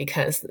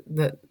because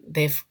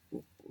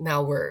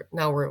now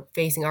we're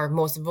facing our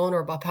most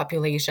vulnerable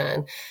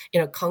population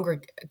in a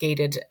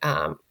congregated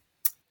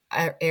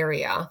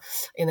area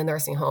in the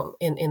nursing home,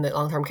 in the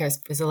long-term care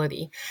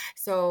facility.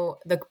 So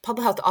the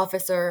public health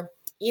officer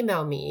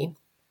emailed me,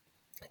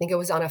 I think it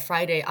was on a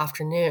Friday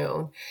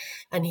afternoon,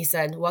 and he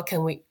said, "What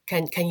can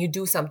you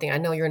do something? I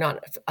know you're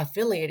not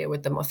affiliated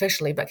with them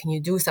officially, but can you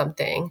do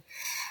something?"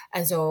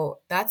 And so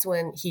that's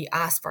when he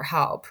asked for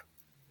help.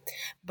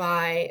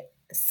 By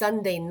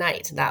Sunday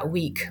night that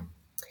week,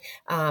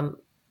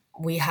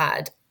 we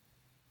had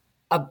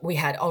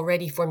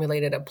already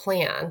formulated a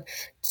plan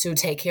to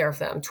take care of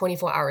them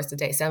 24 hours a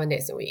day, 7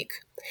 days a week.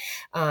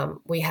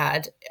 We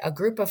had a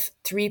group of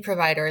 3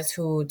 providers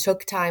who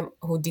took turns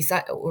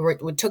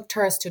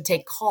to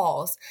take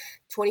calls,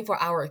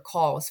 24-hour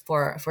calls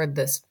for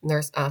this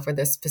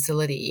this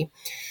facility,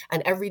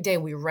 and every day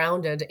we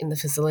rounded in the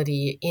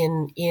facility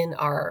in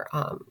our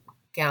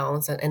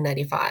gowns and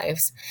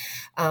N95s,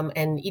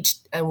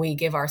 and we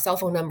give our cell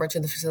phone number to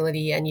the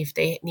facility, and if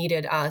they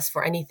needed us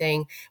for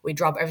anything, we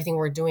drop everything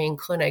we're doing in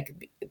clinic,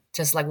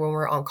 just like when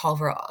we're on call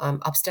for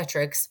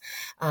obstetrics.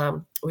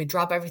 We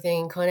drop everything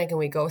in clinic and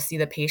we go see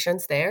the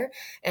patients there.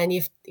 And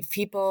if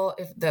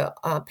the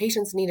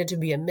patients needed to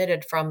be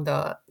admitted from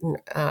the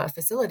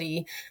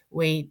facility,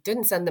 we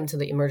didn't send them to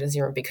the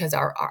emergency room because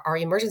our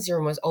emergency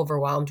room was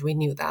overwhelmed. We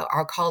knew that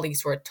our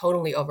colleagues were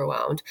totally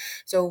overwhelmed.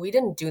 So we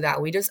didn't do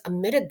that. We just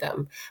admitted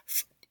them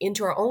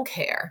into our own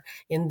care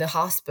in the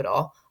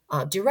hospital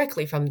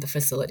directly from the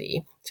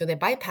facility. So they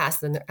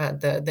bypassed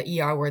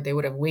the ER where they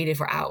would have waited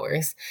for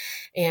hours,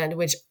 and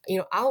which,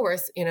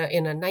 hours in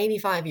a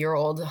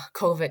 95-year-old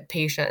COVID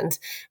patient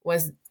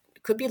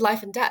could be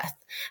life and death.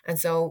 And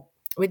so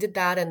we did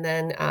that. And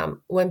then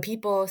when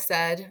people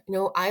said,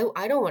 I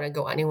don't want to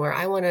go anywhere.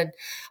 I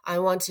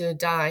want to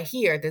die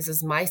here. This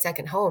is my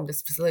second home.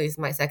 This facility is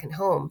my second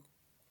home.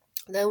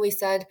 Then we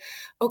said,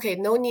 okay,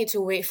 no need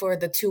to wait for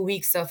the 2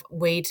 weeks of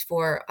wait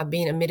for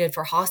being admitted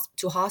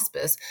to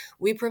hospice.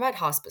 We provide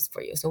hospice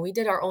for you. So we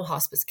did our own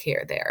hospice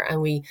care there,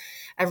 and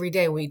every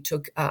day we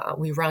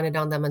rounded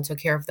on them and took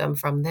care of them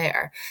from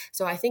there.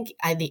 So I think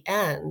at the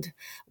end,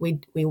 we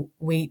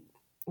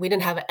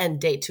didn't have an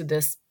end date to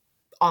this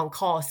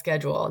on-call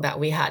schedule that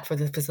we had for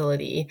the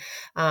facility.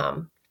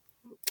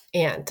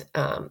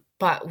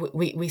 But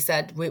we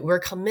said we're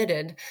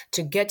committed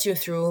to get you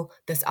through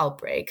this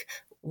outbreak,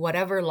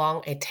 whatever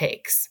long it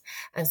takes.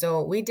 And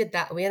so we did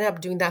that. We ended up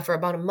doing that for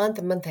about a month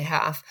and a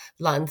half,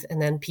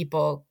 and then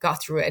people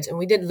got through it. And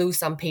we did lose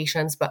some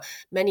patients, but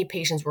many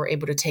patients were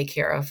able to take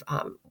care of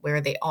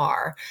where they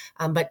are.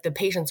 But the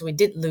patients we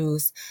did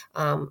lose,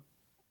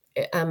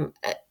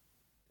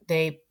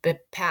 they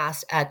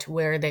passed at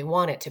where they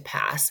wanted to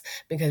pass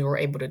because we were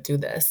able to do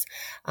this.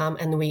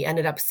 And we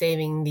ended up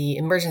saving the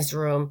emergency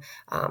room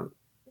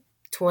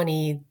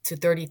 $20,000 to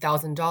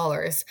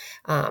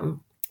 $30,000.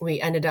 We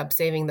ended up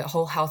saving the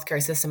whole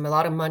healthcare system a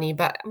lot of money,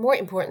 but more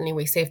importantly,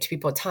 we saved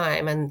people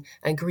time and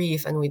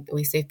grief, and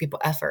we saved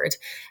people effort.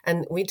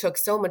 And we took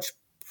so much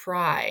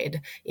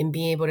pride in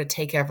being able to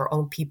take care of our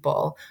own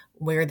people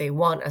where they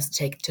want us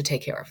to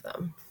take care of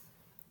them.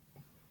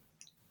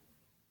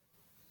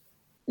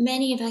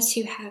 Many of us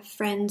who have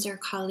friends or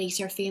colleagues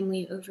or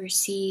family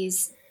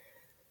overseas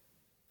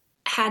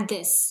had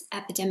this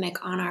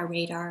epidemic on our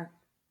radar,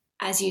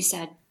 as you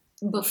said,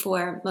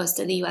 before most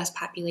of the US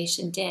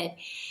population did.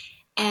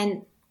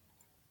 And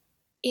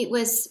it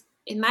was,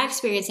 in my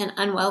experience, an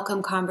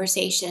unwelcome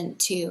conversation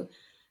to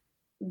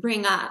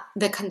bring up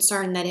the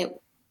concern that it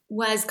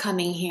was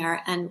coming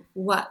here and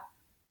what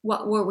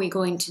were we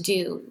going to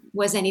do?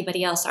 Was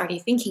anybody else already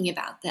thinking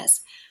about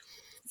this?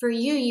 For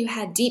you, you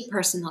had deep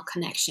personal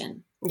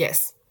connection.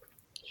 Yes.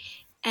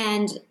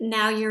 And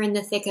now you're in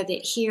the thick of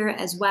it here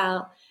as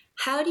well.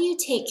 How do you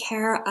take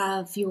care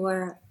of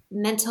your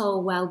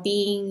mental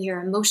well-being,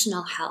 your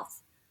emotional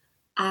health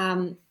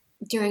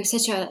during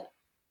such a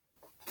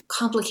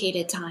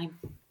complicated time?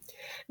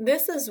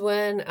 This is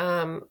when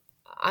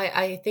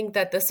I think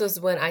that this was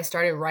when I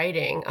started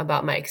writing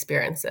about my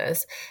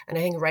experiences. And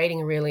I think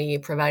writing really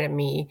provided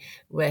me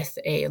with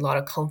a lot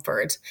of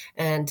comfort.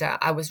 And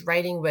I was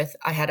writing with,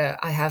 I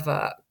have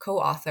a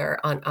co-author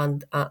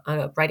on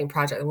a writing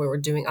project that we were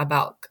doing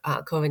about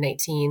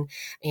COVID-19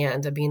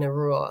 and being a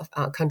rural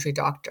country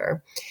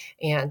doctor.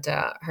 And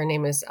her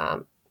name is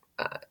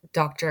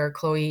Dr.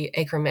 Chloe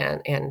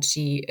Ackerman, and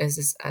she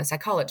is a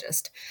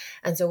psychologist.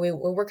 And so we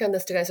work on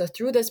this together. So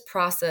through this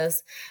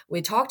process,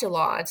 we talked a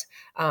lot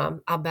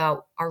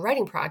about our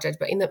writing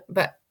project,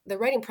 but the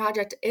writing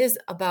project is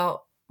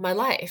about my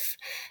life.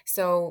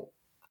 So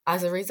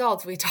as a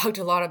result, we talked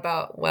a lot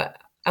about what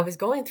I was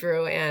going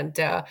through, and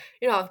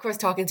of course,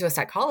 talking to a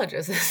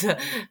psychologist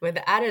with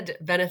the added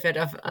benefit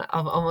of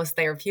almost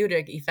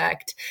therapeutic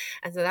effect,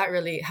 and so that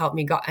really helped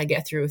me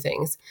get through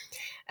things.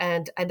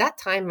 And at that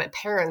time, my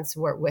parents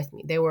were with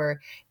me.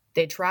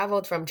 They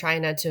traveled from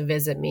China to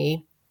visit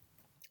me.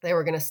 They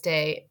were going to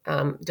stay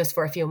just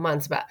for a few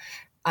months, but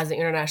as the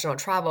international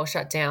travel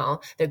shut down,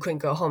 they couldn't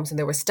go home, so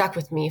they were stuck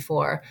with me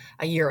for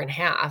a year and a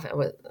half. It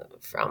was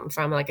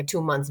from like a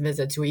 2 months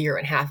visit to a year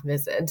and a half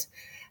visit,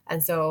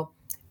 and so.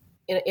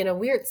 In a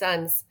weird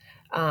sense,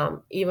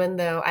 even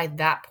though at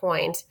that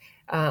point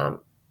the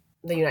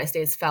United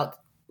States felt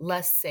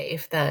less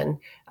safe than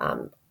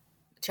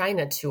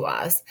China to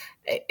us,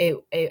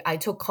 I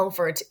took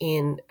comfort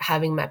in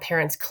having my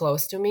parents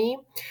close to me,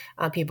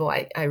 people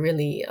I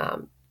really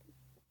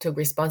took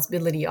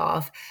responsibility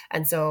of.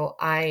 And so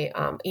I,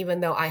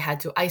 even though I had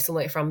to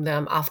isolate from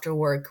them after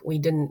work, we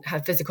didn't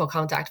have physical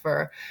contact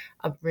for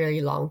a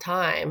really long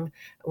time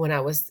when I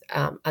was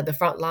at the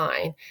front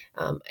line.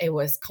 It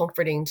was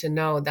comforting to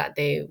know that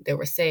they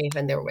were safe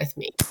and they were with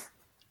me.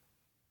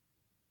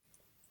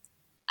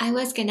 I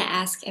was going to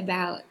ask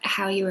about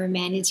how you were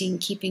managing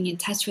keeping in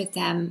touch with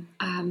them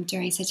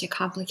during such a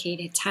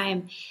complicated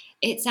time.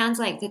 It sounds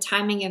like the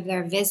timing of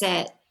their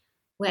visit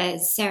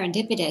was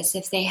serendipitous.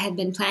 If they had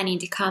been planning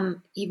to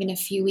come even a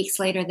few weeks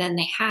later than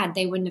they had,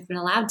 they wouldn't have been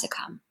allowed to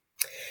come.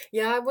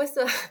 Yeah, it was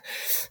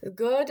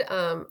good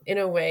in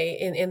a way,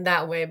 in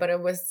that way, but it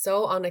was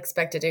so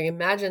unexpected.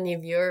 Imagine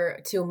if your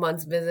 2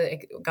 months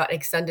visit got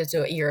extended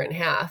to a year and a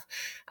half,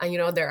 and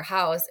their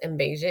house in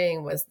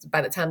Beijing was,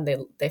 by the time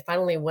they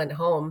finally went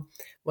home,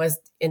 was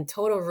in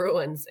total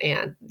ruins,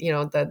 and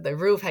the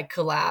roof had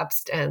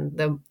collapsed, and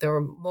there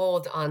were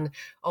mold on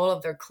all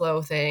of their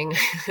clothing,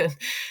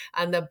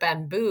 and the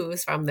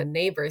bamboos from the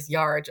neighbor's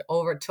yard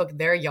overtook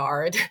their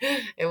yard.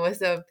 It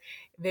was a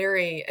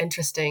very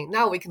interesting.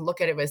 Now we can look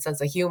at it with a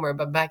sense of humor,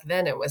 but back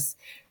then it was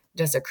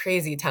just a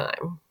crazy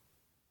time.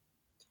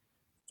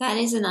 That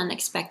is an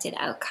unexpected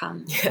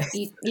outcome. Yes.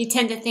 You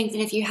tend to think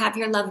that if you have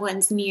your loved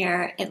ones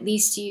near, at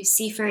least you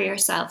see for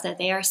yourself that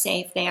they are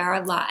safe, they are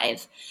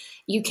alive.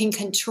 You can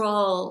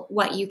control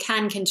what you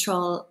can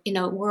control in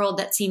a world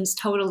that seems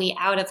totally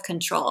out of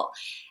control.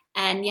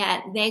 And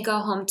yet they go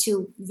home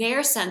to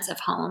their sense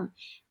of home,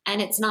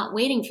 and it's not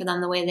waiting for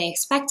them the way they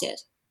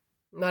expected.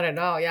 Not at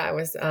all. Yeah, it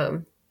was.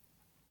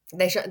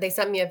 They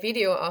sent me a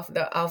video of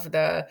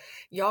the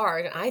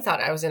yard. I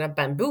thought I was in a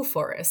bamboo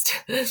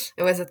forest. It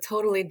was a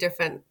totally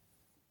different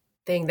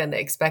thing than they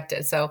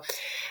expected. So,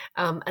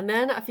 and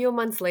then a few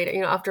months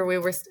later, after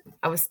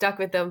I was stuck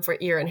with them for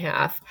a year and a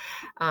half.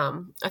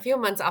 A few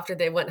months after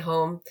they went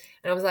home,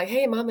 and I was like,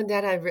 "Hey, mom and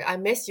dad, I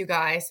miss you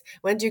guys.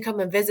 When do you come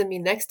and visit me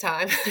next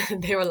time?"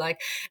 And they were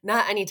like,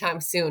 "Not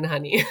anytime soon,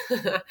 honey."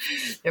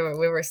 We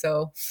were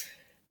so,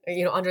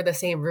 under the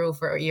same roof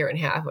for a year and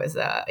a half. Was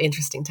an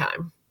interesting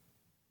time.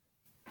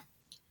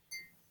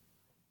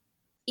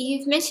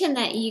 You've mentioned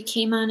that you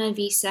came on a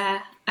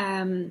visa,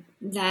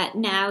 that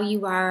now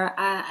you are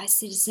a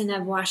citizen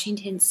of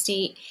Washington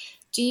State.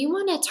 Do you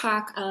want to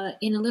talk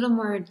in a little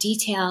more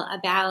detail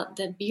about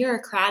the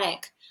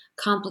bureaucratic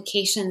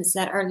complications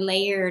that are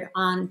layered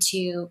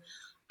onto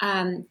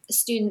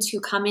students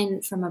who come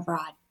in from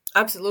abroad?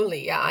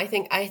 Absolutely, yeah. I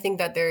think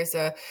that there's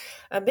a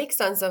big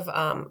sense of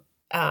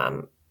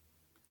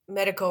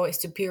medical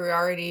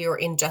superiority or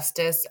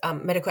injustice,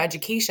 medical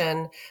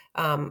education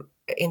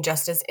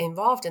injustice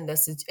involved in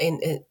this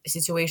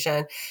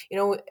situation.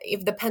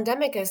 If the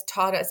pandemic has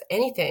taught us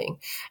anything,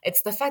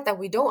 it's the fact that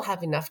we don't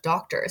have enough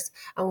doctors,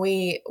 and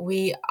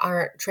we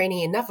aren't training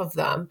enough of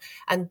them.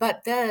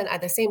 But then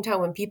at the same time,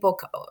 when people,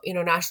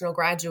 national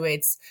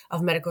graduates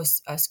of medical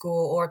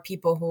school, or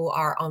people who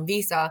are on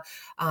visa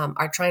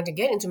are trying to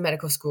get into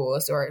medical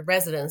schools or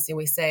residency,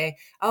 we say,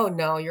 "Oh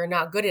no, you're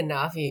not good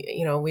enough.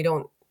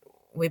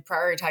 We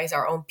prioritize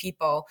our own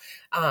people,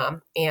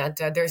 and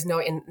there's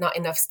not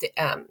enough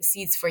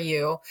seats for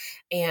you,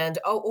 and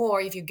or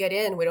if you get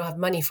in, we don't have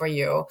money for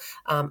you,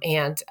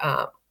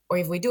 or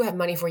if we do have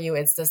money for you,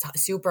 it's this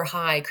super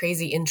high,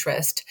 crazy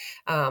interest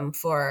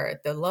for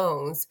the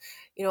loans."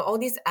 All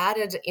these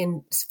added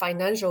in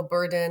financial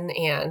burden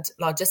and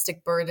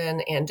logistic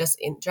burden and just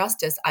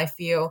injustice, I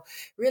feel,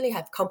 really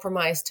have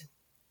compromised.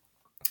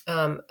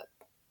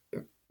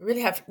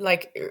 Really have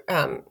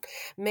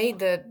made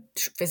the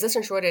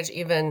physician shortage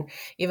even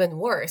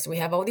worse. We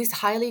have all these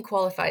highly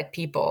qualified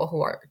people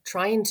who are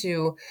trying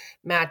to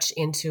match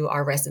into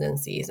our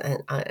residencies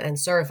and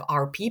serve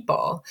our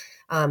people,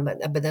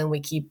 but then we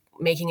keep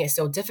making it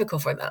so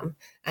difficult for them,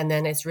 and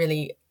then it's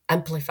really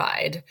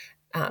amplified.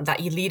 That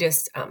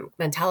elitist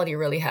mentality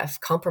really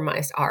have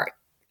compromised our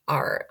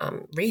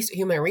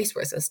human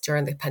resources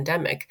during the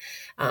pandemic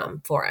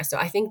for us. So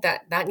I think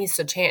that needs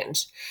to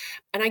change.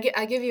 And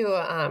I give you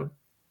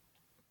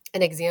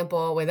an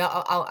example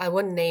without, I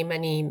wouldn't name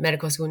any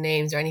medical school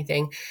names or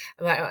anything,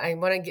 but I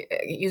want to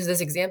use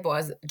this example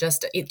as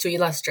just to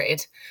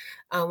illustrate.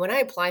 When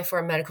I applied for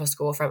a medical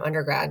school from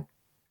undergrad,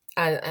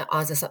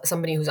 as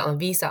somebody who's on a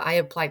visa, I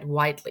applied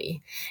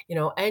widely.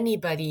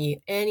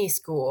 Anybody, any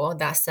school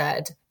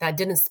that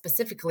didn't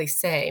specifically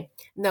say,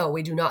 "No,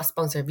 we do not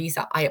sponsor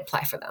visa," I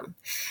apply for them.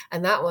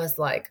 And that was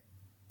like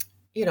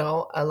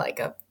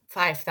a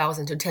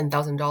 $5,000 to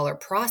 $10,000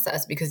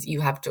 process, because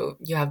you have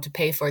to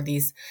pay for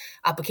these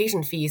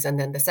application fees, and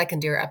then the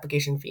secondary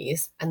application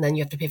fees, and then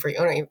you have to pay for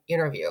your own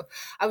interview.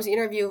 I was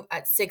interviewed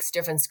at 6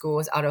 different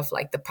schools out of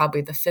probably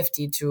the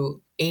 50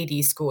 to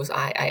 80 schools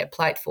I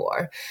applied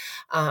for,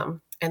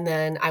 and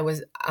then I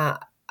was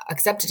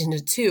accepted into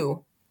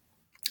 2.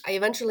 I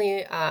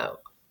eventually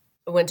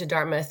went to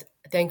Dartmouth,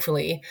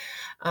 thankfully,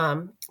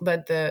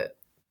 but the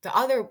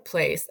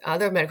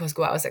other medical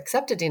school I was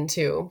accepted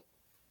into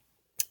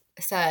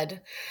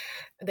said,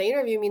 they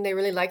interviewed me and they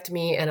really liked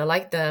me and I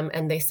liked them,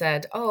 and they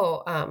said,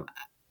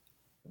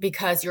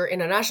 because you're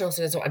international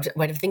students,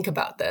 what do you think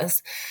about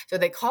this? So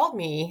they called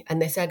me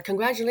and they said,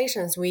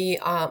 "Congratulations, we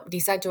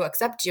decided to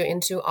accept you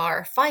into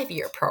our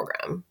 5-year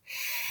program."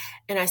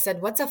 And I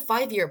said, "What's a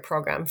 5-year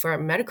program for a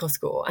medical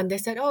school?" And they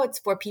said, "Oh, it's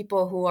for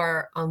people who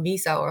are on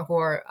visa or who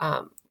are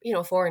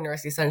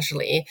foreigners,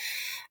 essentially."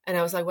 And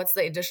I was like, "What's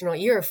the additional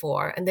year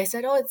for?" And they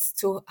said, "Oh, it's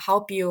to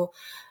help you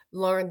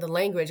learn the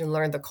language and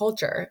learn the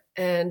culture."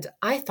 And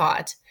I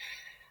thought,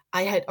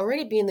 I had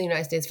already been in the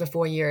United States for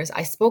 4 years.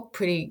 I spoke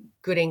pretty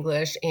good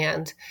English,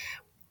 and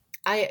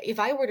if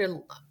I were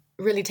to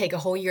really take a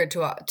whole year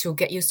to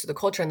get used to the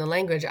culture and the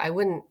language, I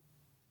wouldn't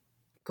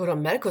go to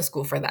medical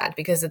school for that,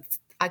 because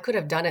I could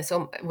have done it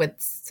with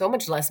so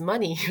much less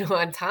money,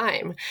 and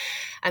time.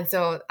 And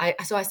so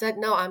I said,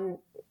 "No,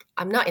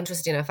 I'm not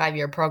interested in a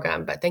 5-year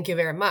program, but thank you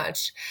very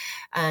much."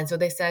 And so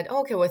they said,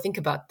 "Oh, okay, well, think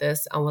about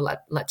this and we'll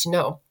let you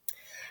know."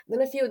 Then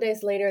a few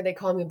days later, they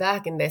called me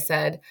back and they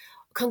said,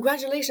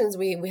 "Congratulations,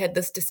 we had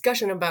this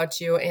discussion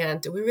about you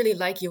and we really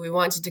like you. We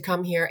want you to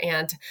come here,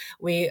 and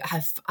we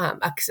have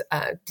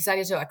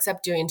decided to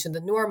accept you into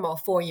the normal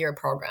 4-year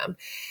program."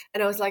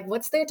 And I was like,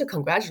 "What's there to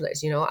congratulate?"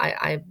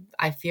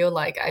 I feel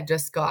like I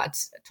just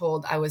got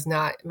told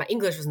my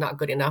English was not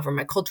good enough, or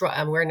my cultural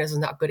awareness was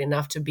not good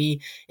enough to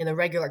be in a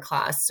regular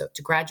class, so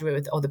to graduate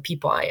with all the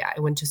people I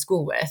went to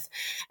school with.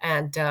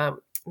 And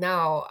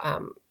now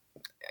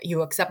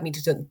you accept me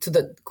to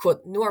the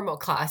quote normal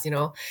class,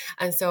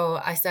 And so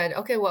I said,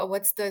 "Okay, well,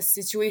 what's the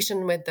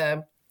situation with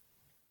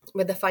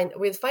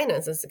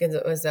finances?" Because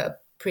it was a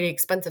pretty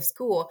expensive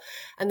school.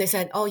 And they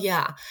said, "Oh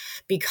yeah,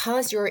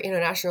 because you're an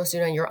international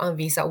student, you're on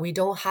visa, we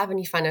don't have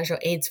any financial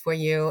aids for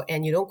you,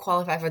 and you don't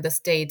qualify for the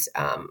state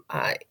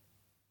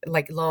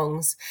like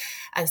loans.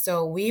 And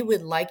so we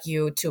would like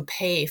you to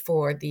pay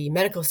for the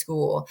medical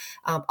school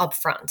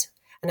upfront.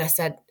 And I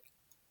said,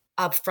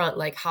 upfront,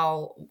 like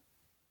how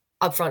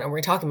upfront are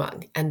we talking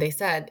about? And they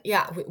said,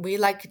 yeah, we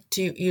like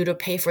you to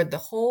pay for the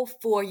whole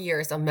 4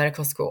 years of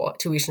medical school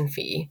tuition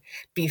fee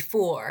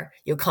before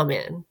you come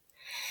in.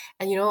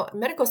 And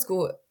medical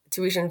school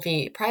tuition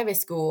fee, private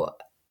school,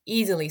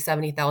 easily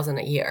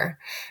 $70,000 a year,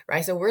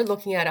 right? So we're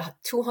looking at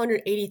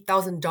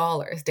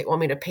 $280,000 they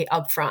want me to pay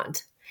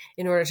upfront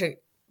in order to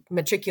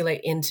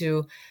matriculate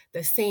into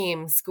the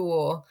same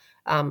school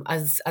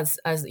as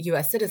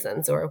U.S.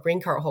 citizens or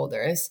green card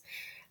holders.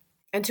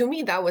 And to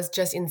me, that was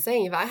just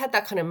insane. If I had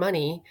that kind of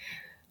money,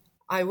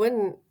 I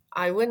wouldn't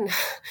I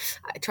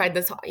tried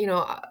this,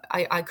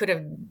 I could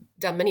have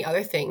done many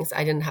other things.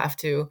 I didn't have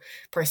to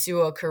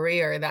pursue a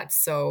career that's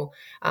so,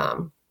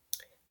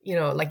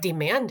 like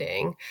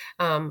demanding.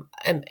 And,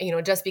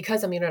 just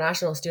because I'm an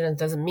international student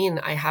doesn't mean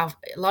I have,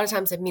 a lot of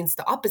times it means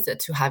the opposite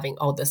to having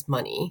all this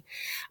money.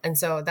 And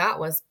so that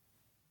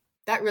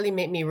really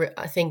made me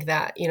think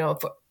that,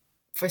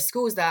 for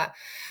schools that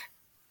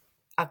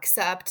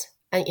accept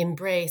and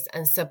embrace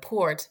and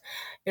support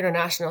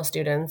international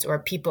students or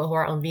people who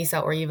are on visa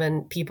or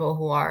even people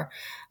who are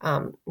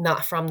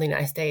not from the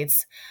United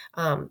States,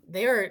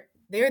 they're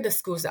the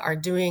schools that are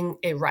doing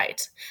it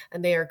right.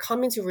 And they are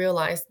coming to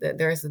realize that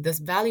there's this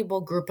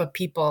valuable group of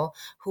people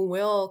who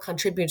will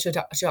contribute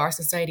to our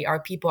society,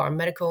 our people, our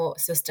medical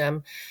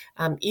system,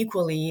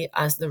 equally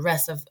as the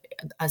rest of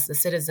as the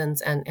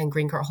citizens and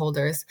green card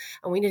holders.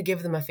 And we need to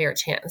give them a fair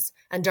chance.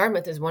 And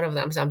Dartmouth is one of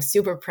them. So I'm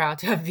super proud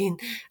to have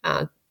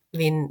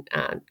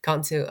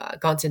gone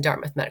to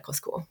Dartmouth Medical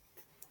School.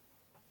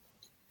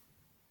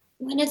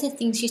 One of the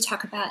things you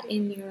talk about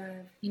in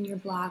your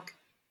blog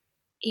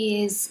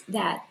is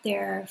that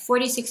there are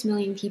 46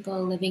 million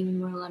people living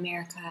in rural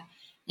America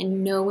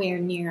and nowhere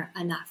near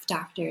enough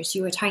doctors.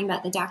 You were talking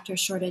about the doctor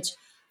shortage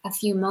a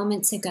few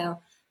moments ago,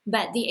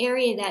 but the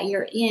area that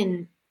you're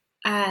in,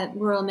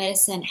 rural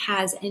medicine,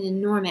 has an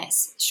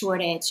enormous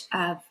shortage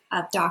of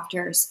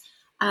doctors.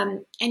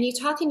 And you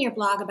talk in your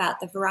blog about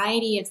the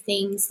variety of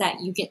things that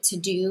you get to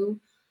do.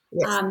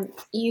 Yes.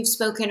 You've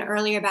spoken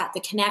earlier about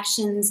the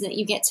connections that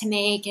you get to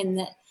make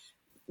and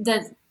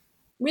the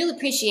real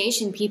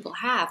appreciation people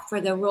have for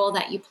the role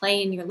that you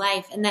play in your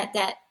life, and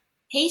that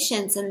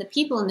patients and the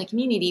people in the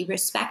community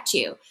respect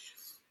you,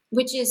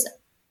 which is,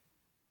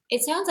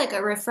 it sounds like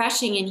a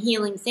refreshing and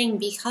healing thing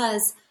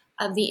because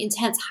of the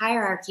intense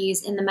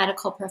hierarchies in the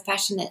medical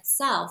profession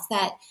itself,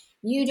 that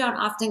you don't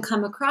often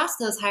come across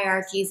those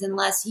hierarchies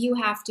unless you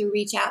have to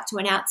reach out to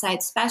an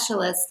outside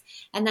specialist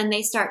and then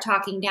they start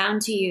talking down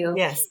to you.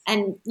 Yes.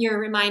 And you're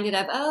reminded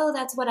of, oh,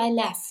 that's what I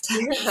left.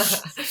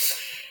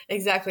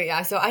 Exactly.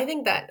 Yeah. So I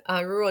think that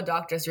rural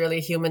doctors really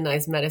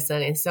humanize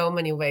medicine in so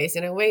many ways.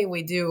 In a way,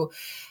 we do.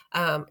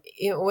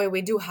 In a way,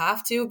 we do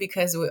have to,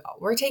 because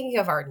we're taking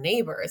care of our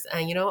neighbors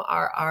and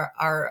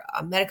our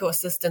medical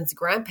assistants'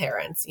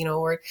 grandparents.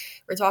 We're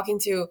talking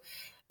to,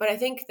 but I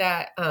think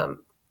that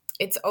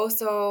it's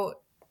also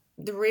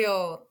the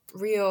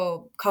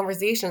real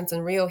conversations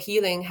and real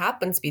healing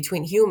happens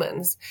between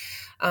humans.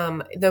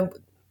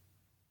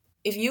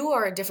 If you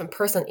are a different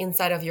person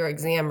inside of your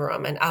exam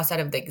room and outside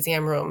of the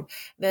exam room,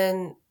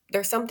 then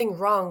there's something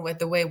wrong with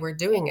the way we're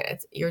doing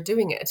it. You're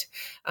doing it.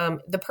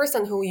 The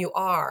person who you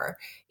are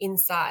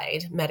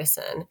inside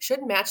medicine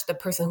should match the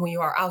person who you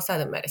are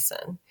outside of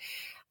medicine.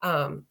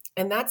 And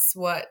that's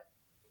what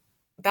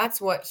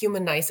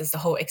humanizes the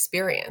whole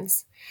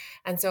experience.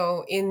 And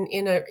so in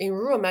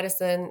rural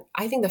medicine,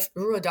 I think the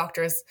rural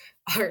doctors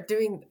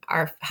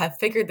have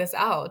figured this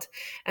out.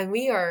 And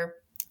we're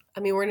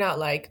not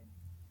like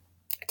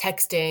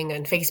texting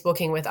and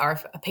Facebooking with our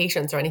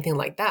patients or anything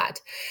like that.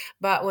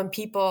 But when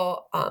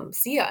people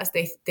see us,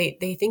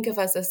 they think of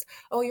us as,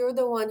 oh, you're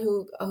the one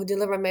who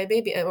delivered my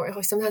baby.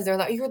 Or sometimes they're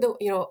like, you're the,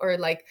 or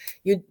like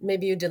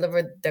maybe you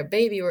delivered their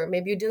baby, or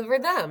maybe you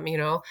delivered them,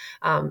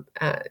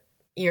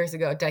 years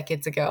ago,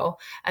 decades ago.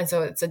 And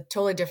so it's a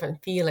totally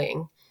different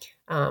feeling.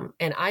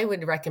 And I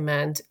would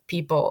recommend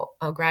people,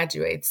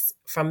 graduates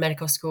from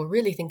medical school,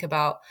 really think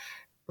about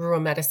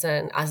rural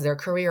medicine as their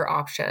career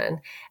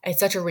option.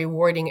 It's such a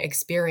rewarding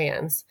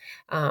experience.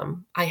 I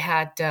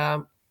had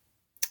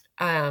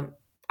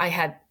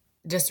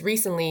just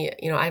recently,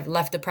 I've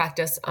left the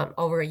practice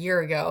over a year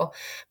ago,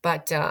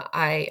 but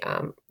I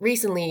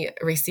recently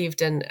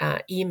received an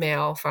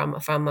email from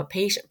a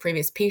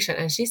previous patient,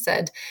 and she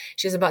said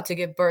she's about to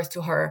give birth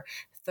to her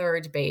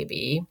third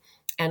baby,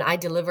 and I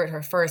delivered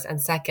her first and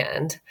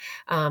second,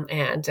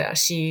 and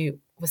she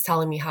was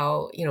telling me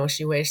how,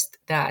 she wished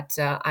that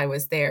I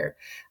was there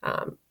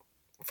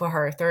for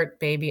her third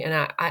baby.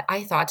 And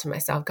I thought to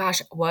myself,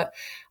 gosh, what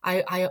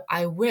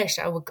I wish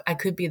I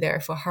could be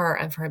there for her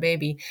and for her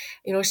baby.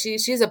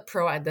 She's a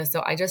pro at this.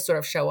 So I just sort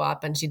of show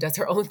up and she does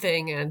her own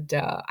thing, and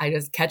I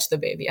just catch the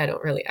baby. I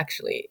don't really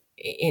actually,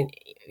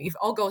 if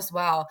all goes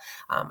well,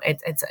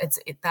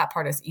 that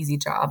part is easy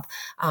job.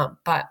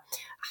 But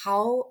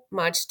how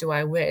much do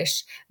I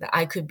wish that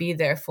I could be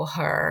there for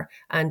her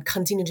and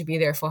continue to be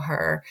there for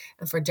her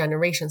and for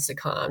generations to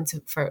come,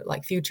 for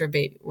like future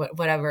baby,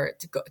 whatever,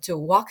 to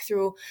walk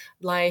through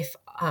life,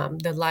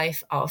 the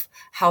life of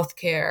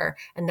healthcare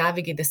and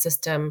navigate the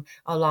system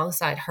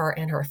alongside her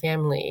and her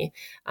family.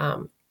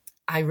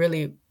 I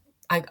really,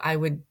 I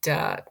would,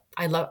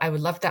 I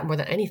would love that more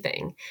than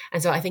anything.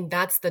 And so I think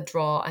that's the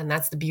draw and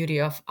that's the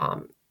beauty of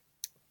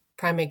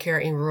primary care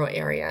in rural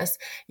areas.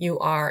 You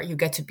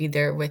get to be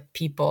there with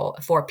people,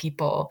 for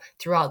people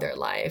throughout their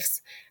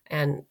lives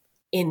and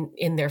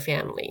in their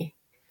family.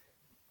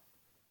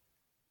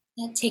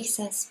 That takes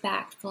us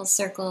back full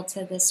circle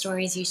to the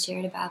stories you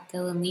shared about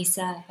Bill and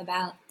Lisa,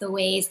 about the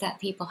ways that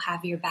people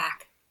have your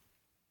back.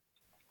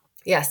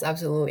 Yes,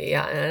 absolutely.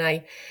 Yeah.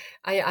 And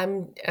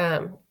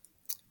I'm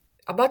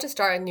about to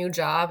start a new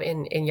job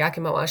in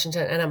Yakima,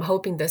 Washington, and I'm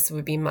hoping this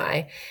would be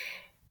my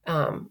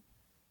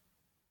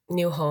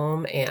new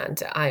home.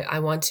 And I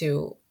want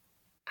to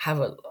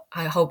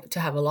I hope to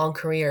have a long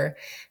career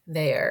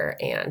there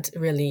and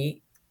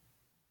really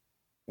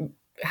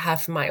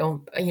have my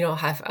own,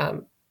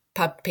 have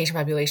patient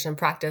population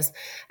practice.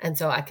 And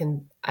so I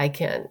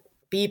can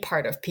be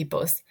part of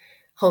people's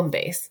home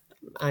base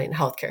in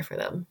healthcare for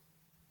them.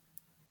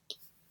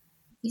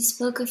 You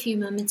spoke a few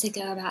moments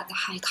ago about the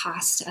high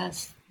cost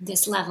of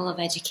this level of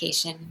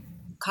education.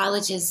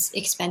 College is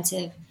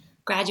expensive.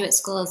 Graduate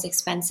school is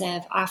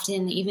expensive.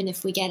 Often, even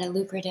if we get a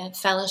lucrative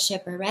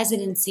fellowship or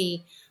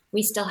residency,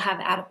 we still have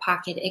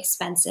out-of-pocket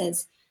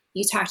expenses.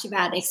 You talked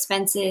about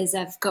expenses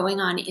of going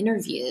on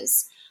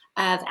interviews,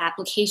 of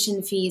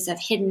application fees, of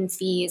hidden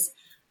fees.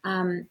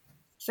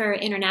 For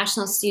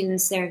international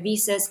students, their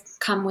visas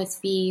come with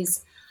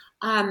fees.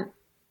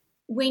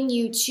 When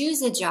you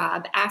choose a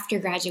job after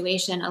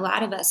graduation, a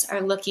lot of us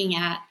are looking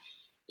at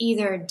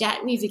either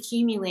debt we've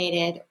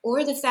accumulated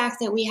or the fact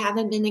that we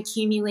haven't been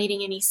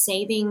accumulating any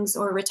savings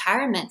or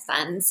retirement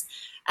funds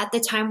at the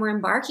time we're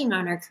embarking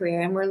on our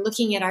career. And we're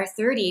looking at our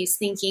 30s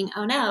thinking,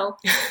 oh no,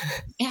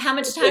 how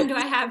much time do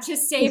I have to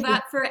save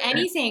up for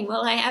anything?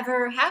 Will I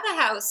ever have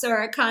a house or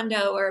a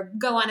condo or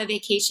go on a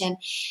vacation?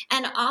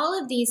 And all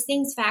of these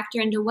things factor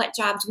into what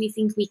jobs we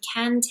think we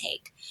can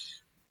take.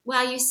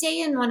 While you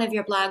say in one of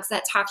your blogs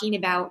that talking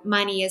about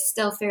money is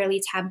still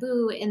fairly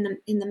taboo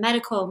in the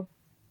medical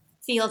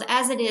field,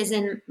 as it is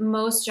in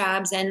most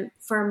jobs and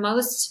for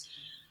most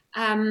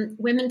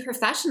women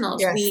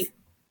professionals, Yes. we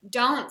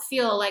don't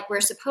feel like we're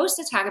supposed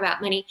to talk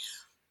about money.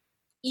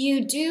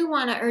 You do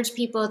want to urge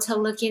people to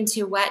look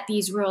into what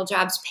these rural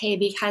jobs pay,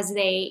 because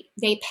they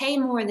pay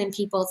more than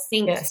people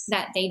think Yes.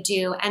 that they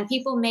do. And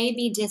people may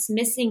be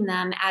dismissing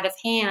them out of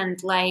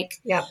hand,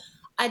 like, Yep.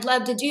 I'd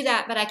love to do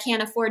that, but I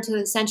can't afford to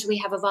essentially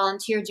have a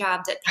volunteer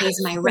job that pays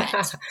my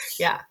rent.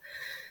 Yeah.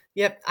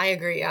 Yep. I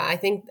agree. Yeah. I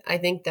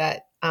think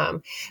that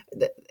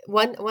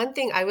one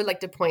thing I would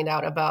like to point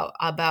out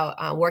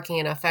about working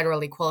in a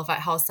federally qualified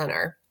health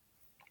center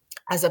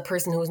as a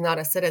person who's not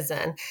a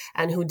citizen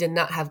and who did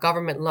not have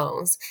government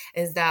loans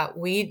is that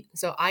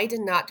I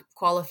did not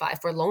qualify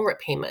for loan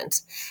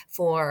repayment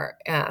for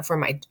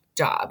my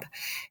job.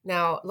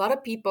 Now, a lot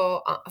of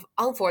people,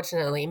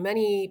 unfortunately,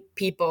 many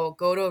people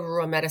go to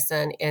rural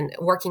medicine and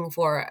working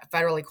for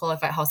federally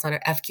qualified health center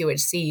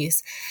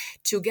FQHCs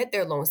to get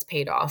their loans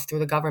paid off through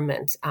the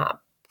government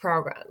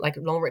program, like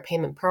loan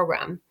repayment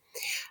program,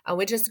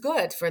 which is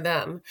good for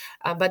them.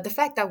 But the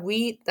fact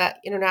that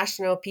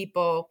international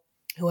people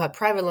who have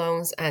private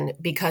loans, and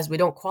because we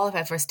don't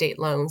qualify for state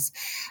loans,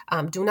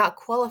 do not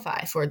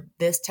qualify for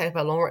this type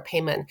of loan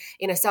repayment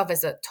in itself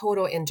is a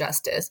total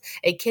injustice.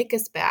 It kicks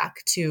us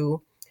back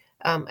to,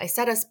 it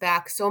set us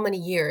back so many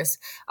years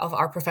of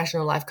our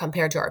professional life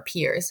compared to our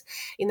peers.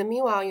 In the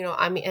meanwhile,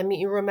 I'm in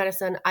rural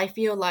medicine. I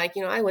feel like,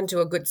 I went to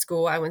a good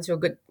school. I went to a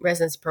good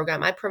residency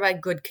program. I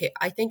provide good care.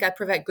 I think I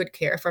provide good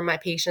care for my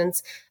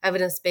patients,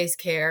 evidence-based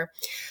care.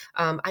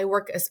 I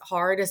work as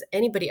hard as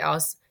anybody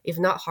else, if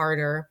not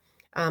harder.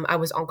 I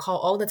was on call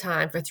all the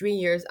time for 3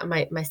 years.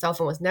 My cell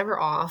phone was never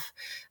off.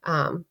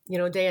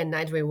 Day and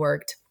night we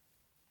worked.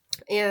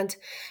 And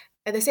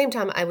at the same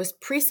time, I was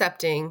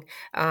precepting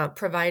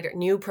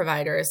new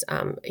providers,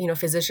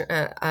 physician,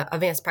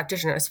 advanced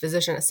practitioners,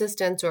 physician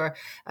assistants, or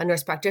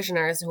nurse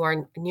practitioners who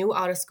are new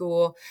out of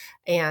school,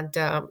 and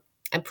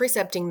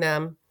precepting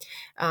them,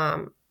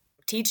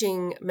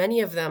 teaching many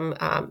of them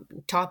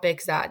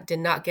topics that did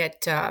not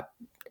get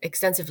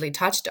extensively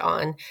touched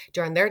on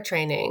during their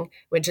training,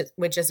 which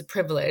is a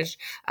privilege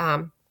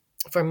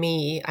for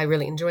me. I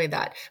really enjoy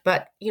that.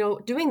 But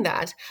doing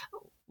that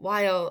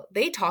while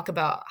they talk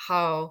about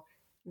how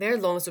their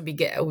loans would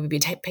be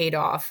paid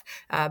off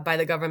by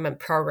the government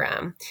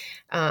program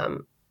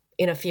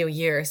in a few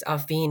years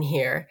of being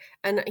here,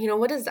 and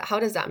how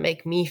does that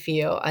make me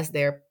feel as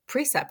their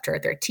preceptor,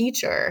 their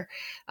teacher,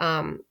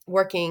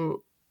 working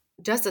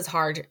just as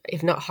hard,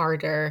 if not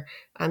harder,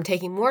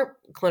 taking more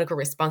clinical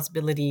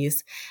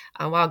responsibilities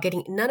while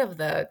getting none of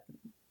the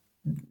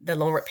the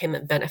loan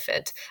repayment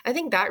benefit. I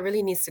think that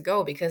really needs to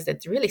go because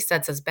it really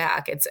sets us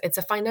back. It's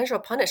a financial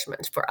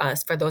punishment for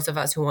us, for those of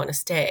us who want to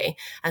stay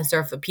and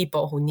serve the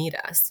people who need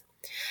us.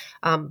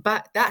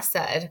 But that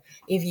said,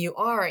 if you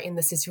are in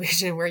the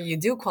situation where you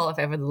do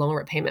qualify for the loan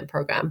repayment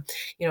program,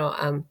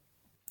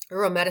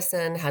 rural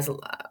medicine has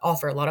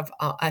offer a lot of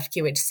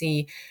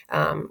FQHC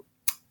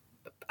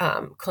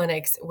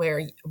clinics where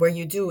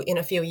you do in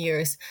a few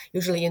years,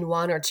 usually in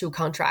 1 or 2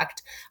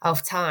 contract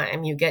of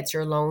time, you get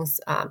your loans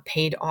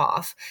paid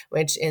off,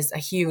 which is a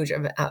huge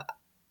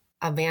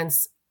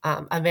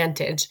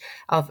advantage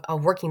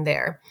of working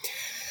there.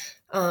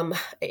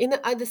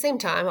 At the same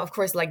time, of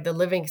course, like the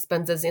living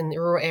expenses in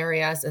rural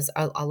areas is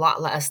a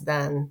lot less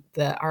than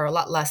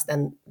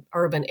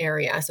urban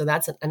areas, so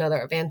that's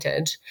another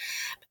advantage.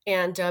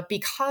 And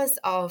because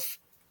of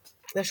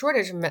the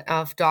shortage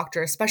of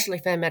doctors, especially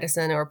family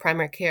medicine or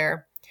primary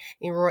care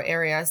in rural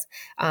areas,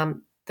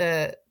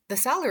 the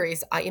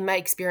salaries, in my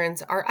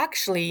experience, are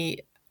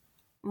actually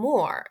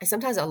more,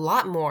 sometimes a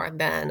lot more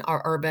than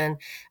our urban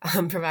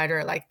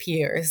provider like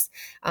peers.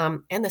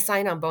 And the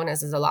sign-on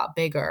bonus is a lot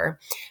bigger.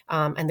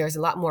 And there's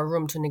a lot more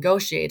room to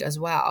negotiate as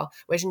well,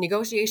 which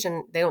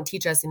negotiation, they don't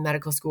teach us in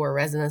medical school or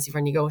residency for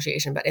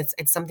negotiation, but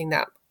it's something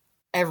that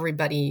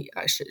everybody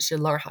should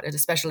learn how to,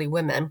 especially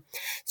women,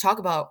 talk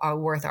about our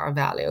worth, our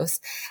values.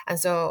 And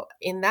so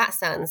in that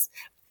sense,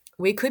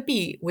 we could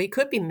be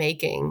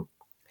making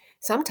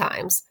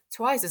sometimes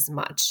twice as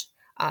much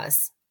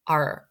as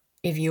our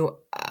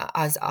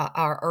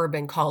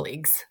urban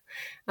colleagues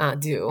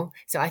do.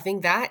 So I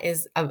think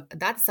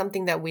that's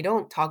something that we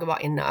don't talk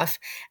about enough.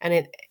 And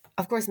it,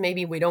 of course,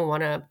 maybe we don't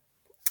want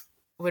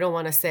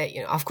to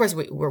say, of course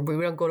we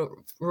don't go to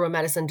rural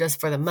medicine just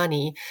for the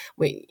money.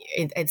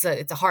 It's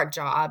a hard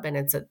job and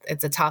it's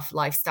a tough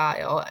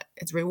lifestyle.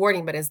 It's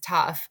rewarding, but it's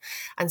tough.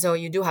 And so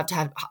you do have to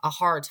have a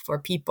heart for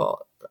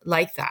people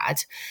like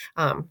that.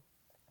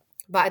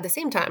 But at the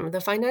same time, the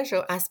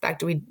financial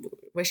aspect, we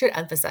should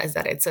emphasize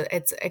that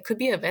it could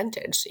be an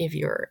advantage if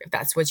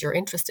that's what you're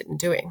interested in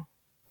doing.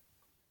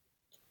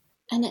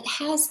 And it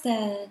has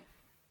the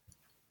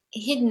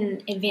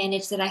hidden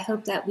advantage that I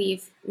hope that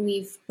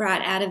we've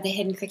brought out of the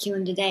hidden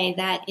curriculum today,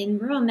 that in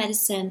rural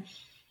medicine,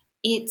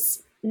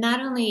 it's not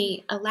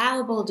only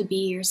allowable to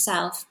be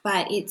yourself,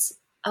 but it's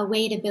a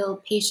way to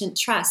build patient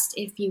trust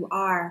if you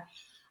are.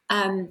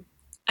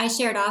 I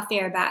shared off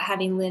air about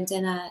having lived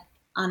on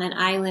an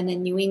island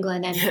in New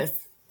England, and yes.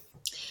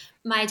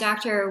 My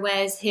doctor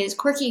was his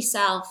quirky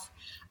self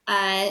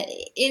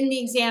in the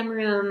exam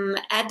room,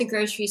 at the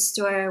grocery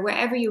store,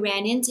 wherever you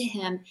ran into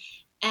him.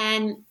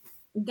 And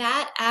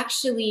that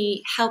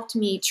actually helped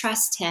me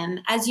trust him.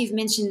 As you've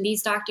mentioned,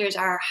 these doctors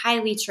are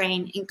highly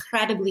trained,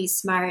 incredibly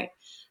smart,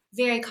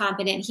 very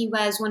competent. He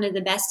was one of the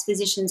best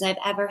physicians I've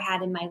ever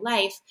had in my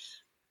life.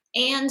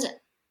 And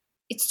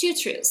it's 2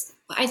 truths.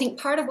 I think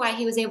part of why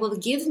he was able to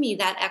give me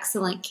that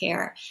excellent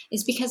care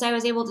is because I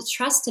was able to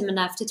trust him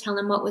enough to tell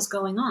him what was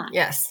going on.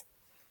 Yes.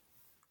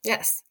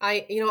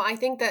 I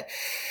think that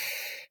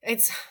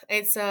it's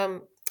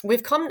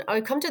we've come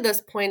to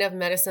this point of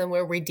medicine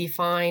where we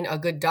define a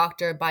good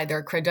doctor by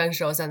their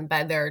credentials and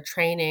by their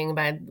training,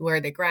 by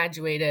where they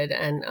graduated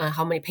and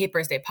how many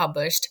papers they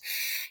published.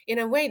 In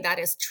a way, that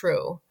is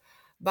true.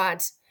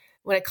 But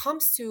when it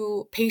comes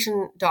to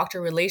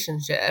patient-doctor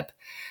relationship,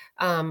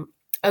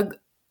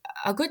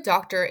 a good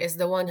doctor is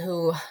the one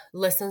who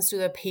listens to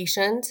the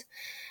patient,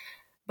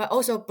 but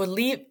also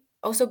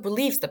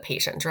believes the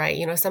patient,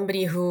 right?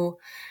 Somebody who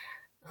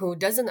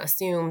doesn't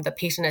assume the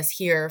patient is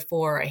here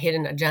for a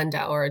hidden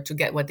agenda or to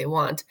get what they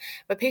want,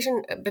 but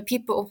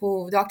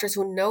doctors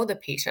who know the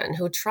patient,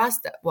 who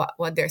trust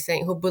what they're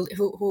saying,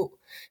 who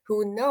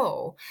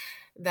know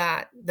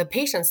that the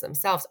patients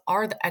themselves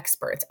are the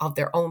experts of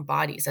their own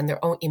bodies and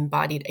their own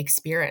embodied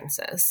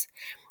experiences.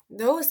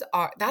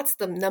 That's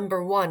the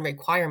number one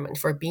requirement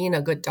for being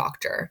a good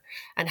doctor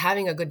and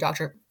having a good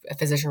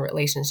doctor-physician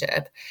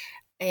relationship.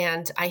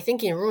 And I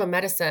think in rural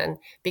medicine,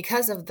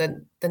 because of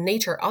the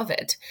nature of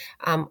it,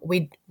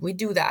 we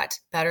do that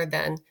better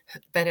than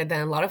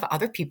a lot of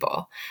other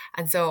people.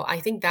 And so I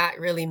think that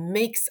really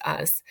makes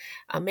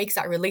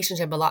that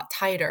relationship a lot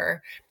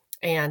tighter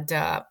and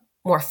a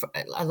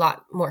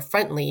lot more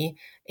friendly.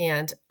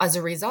 And as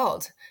a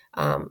result,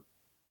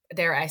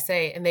 dare I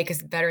say, it makes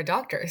us better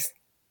doctors.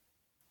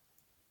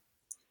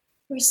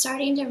 We're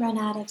starting to run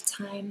out of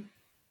time.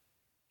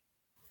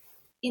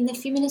 In the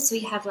few minutes we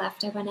have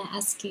left, I want to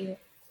ask you,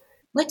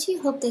 what do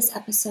you hope this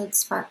episode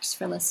sparks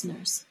for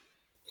listeners?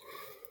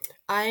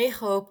 I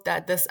hope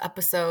that this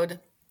episode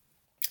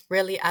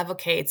really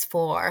advocates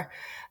for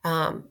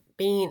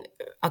being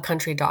a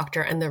country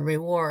doctor and the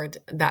reward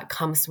that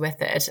comes with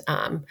it,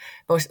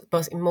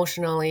 both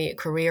emotionally,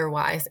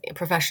 career-wise,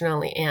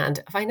 professionally,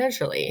 and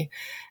financially.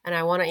 And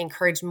I want to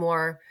encourage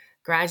more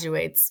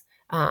graduates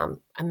and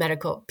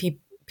medical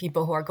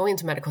people who are going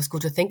to medical school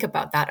to think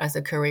about that as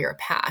a career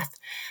path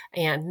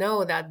and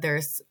know that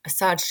there's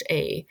such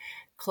a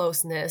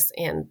closeness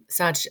and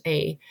such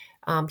a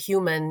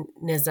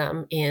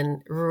humanism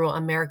in rural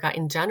America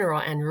in general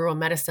and rural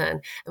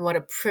medicine, and what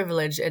a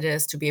privilege it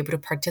is to be able to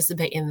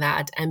participate in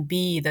that and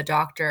be the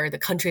doctor, the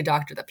country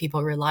doctor that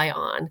people rely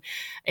on.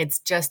 It's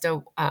just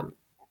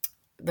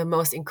the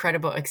most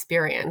incredible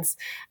experience.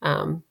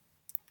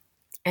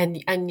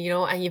 And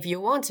if you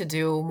want to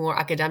do more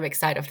academic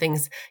side of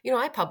things,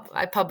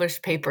 I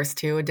published papers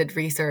too, did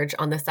research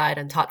on the side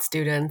and taught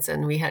students,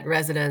 and we had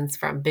residents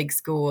from big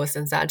schools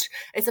and such.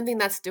 It's something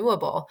that's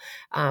doable.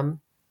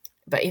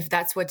 But if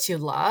that's what you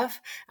love,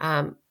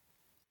 I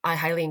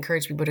highly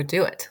encourage people to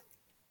do it.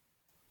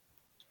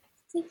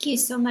 Thank you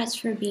so much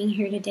for being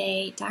here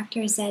today,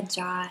 Dr. Zed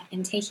Zha,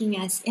 and taking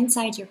us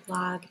inside your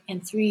blog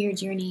and through your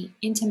journey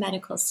into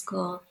medical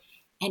school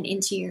and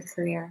into your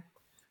career.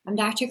 I'm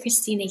Dr.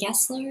 Christina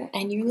Gessler,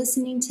 and you're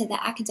listening to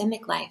The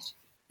Academic Life.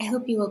 I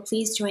hope you will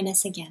please join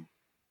us again.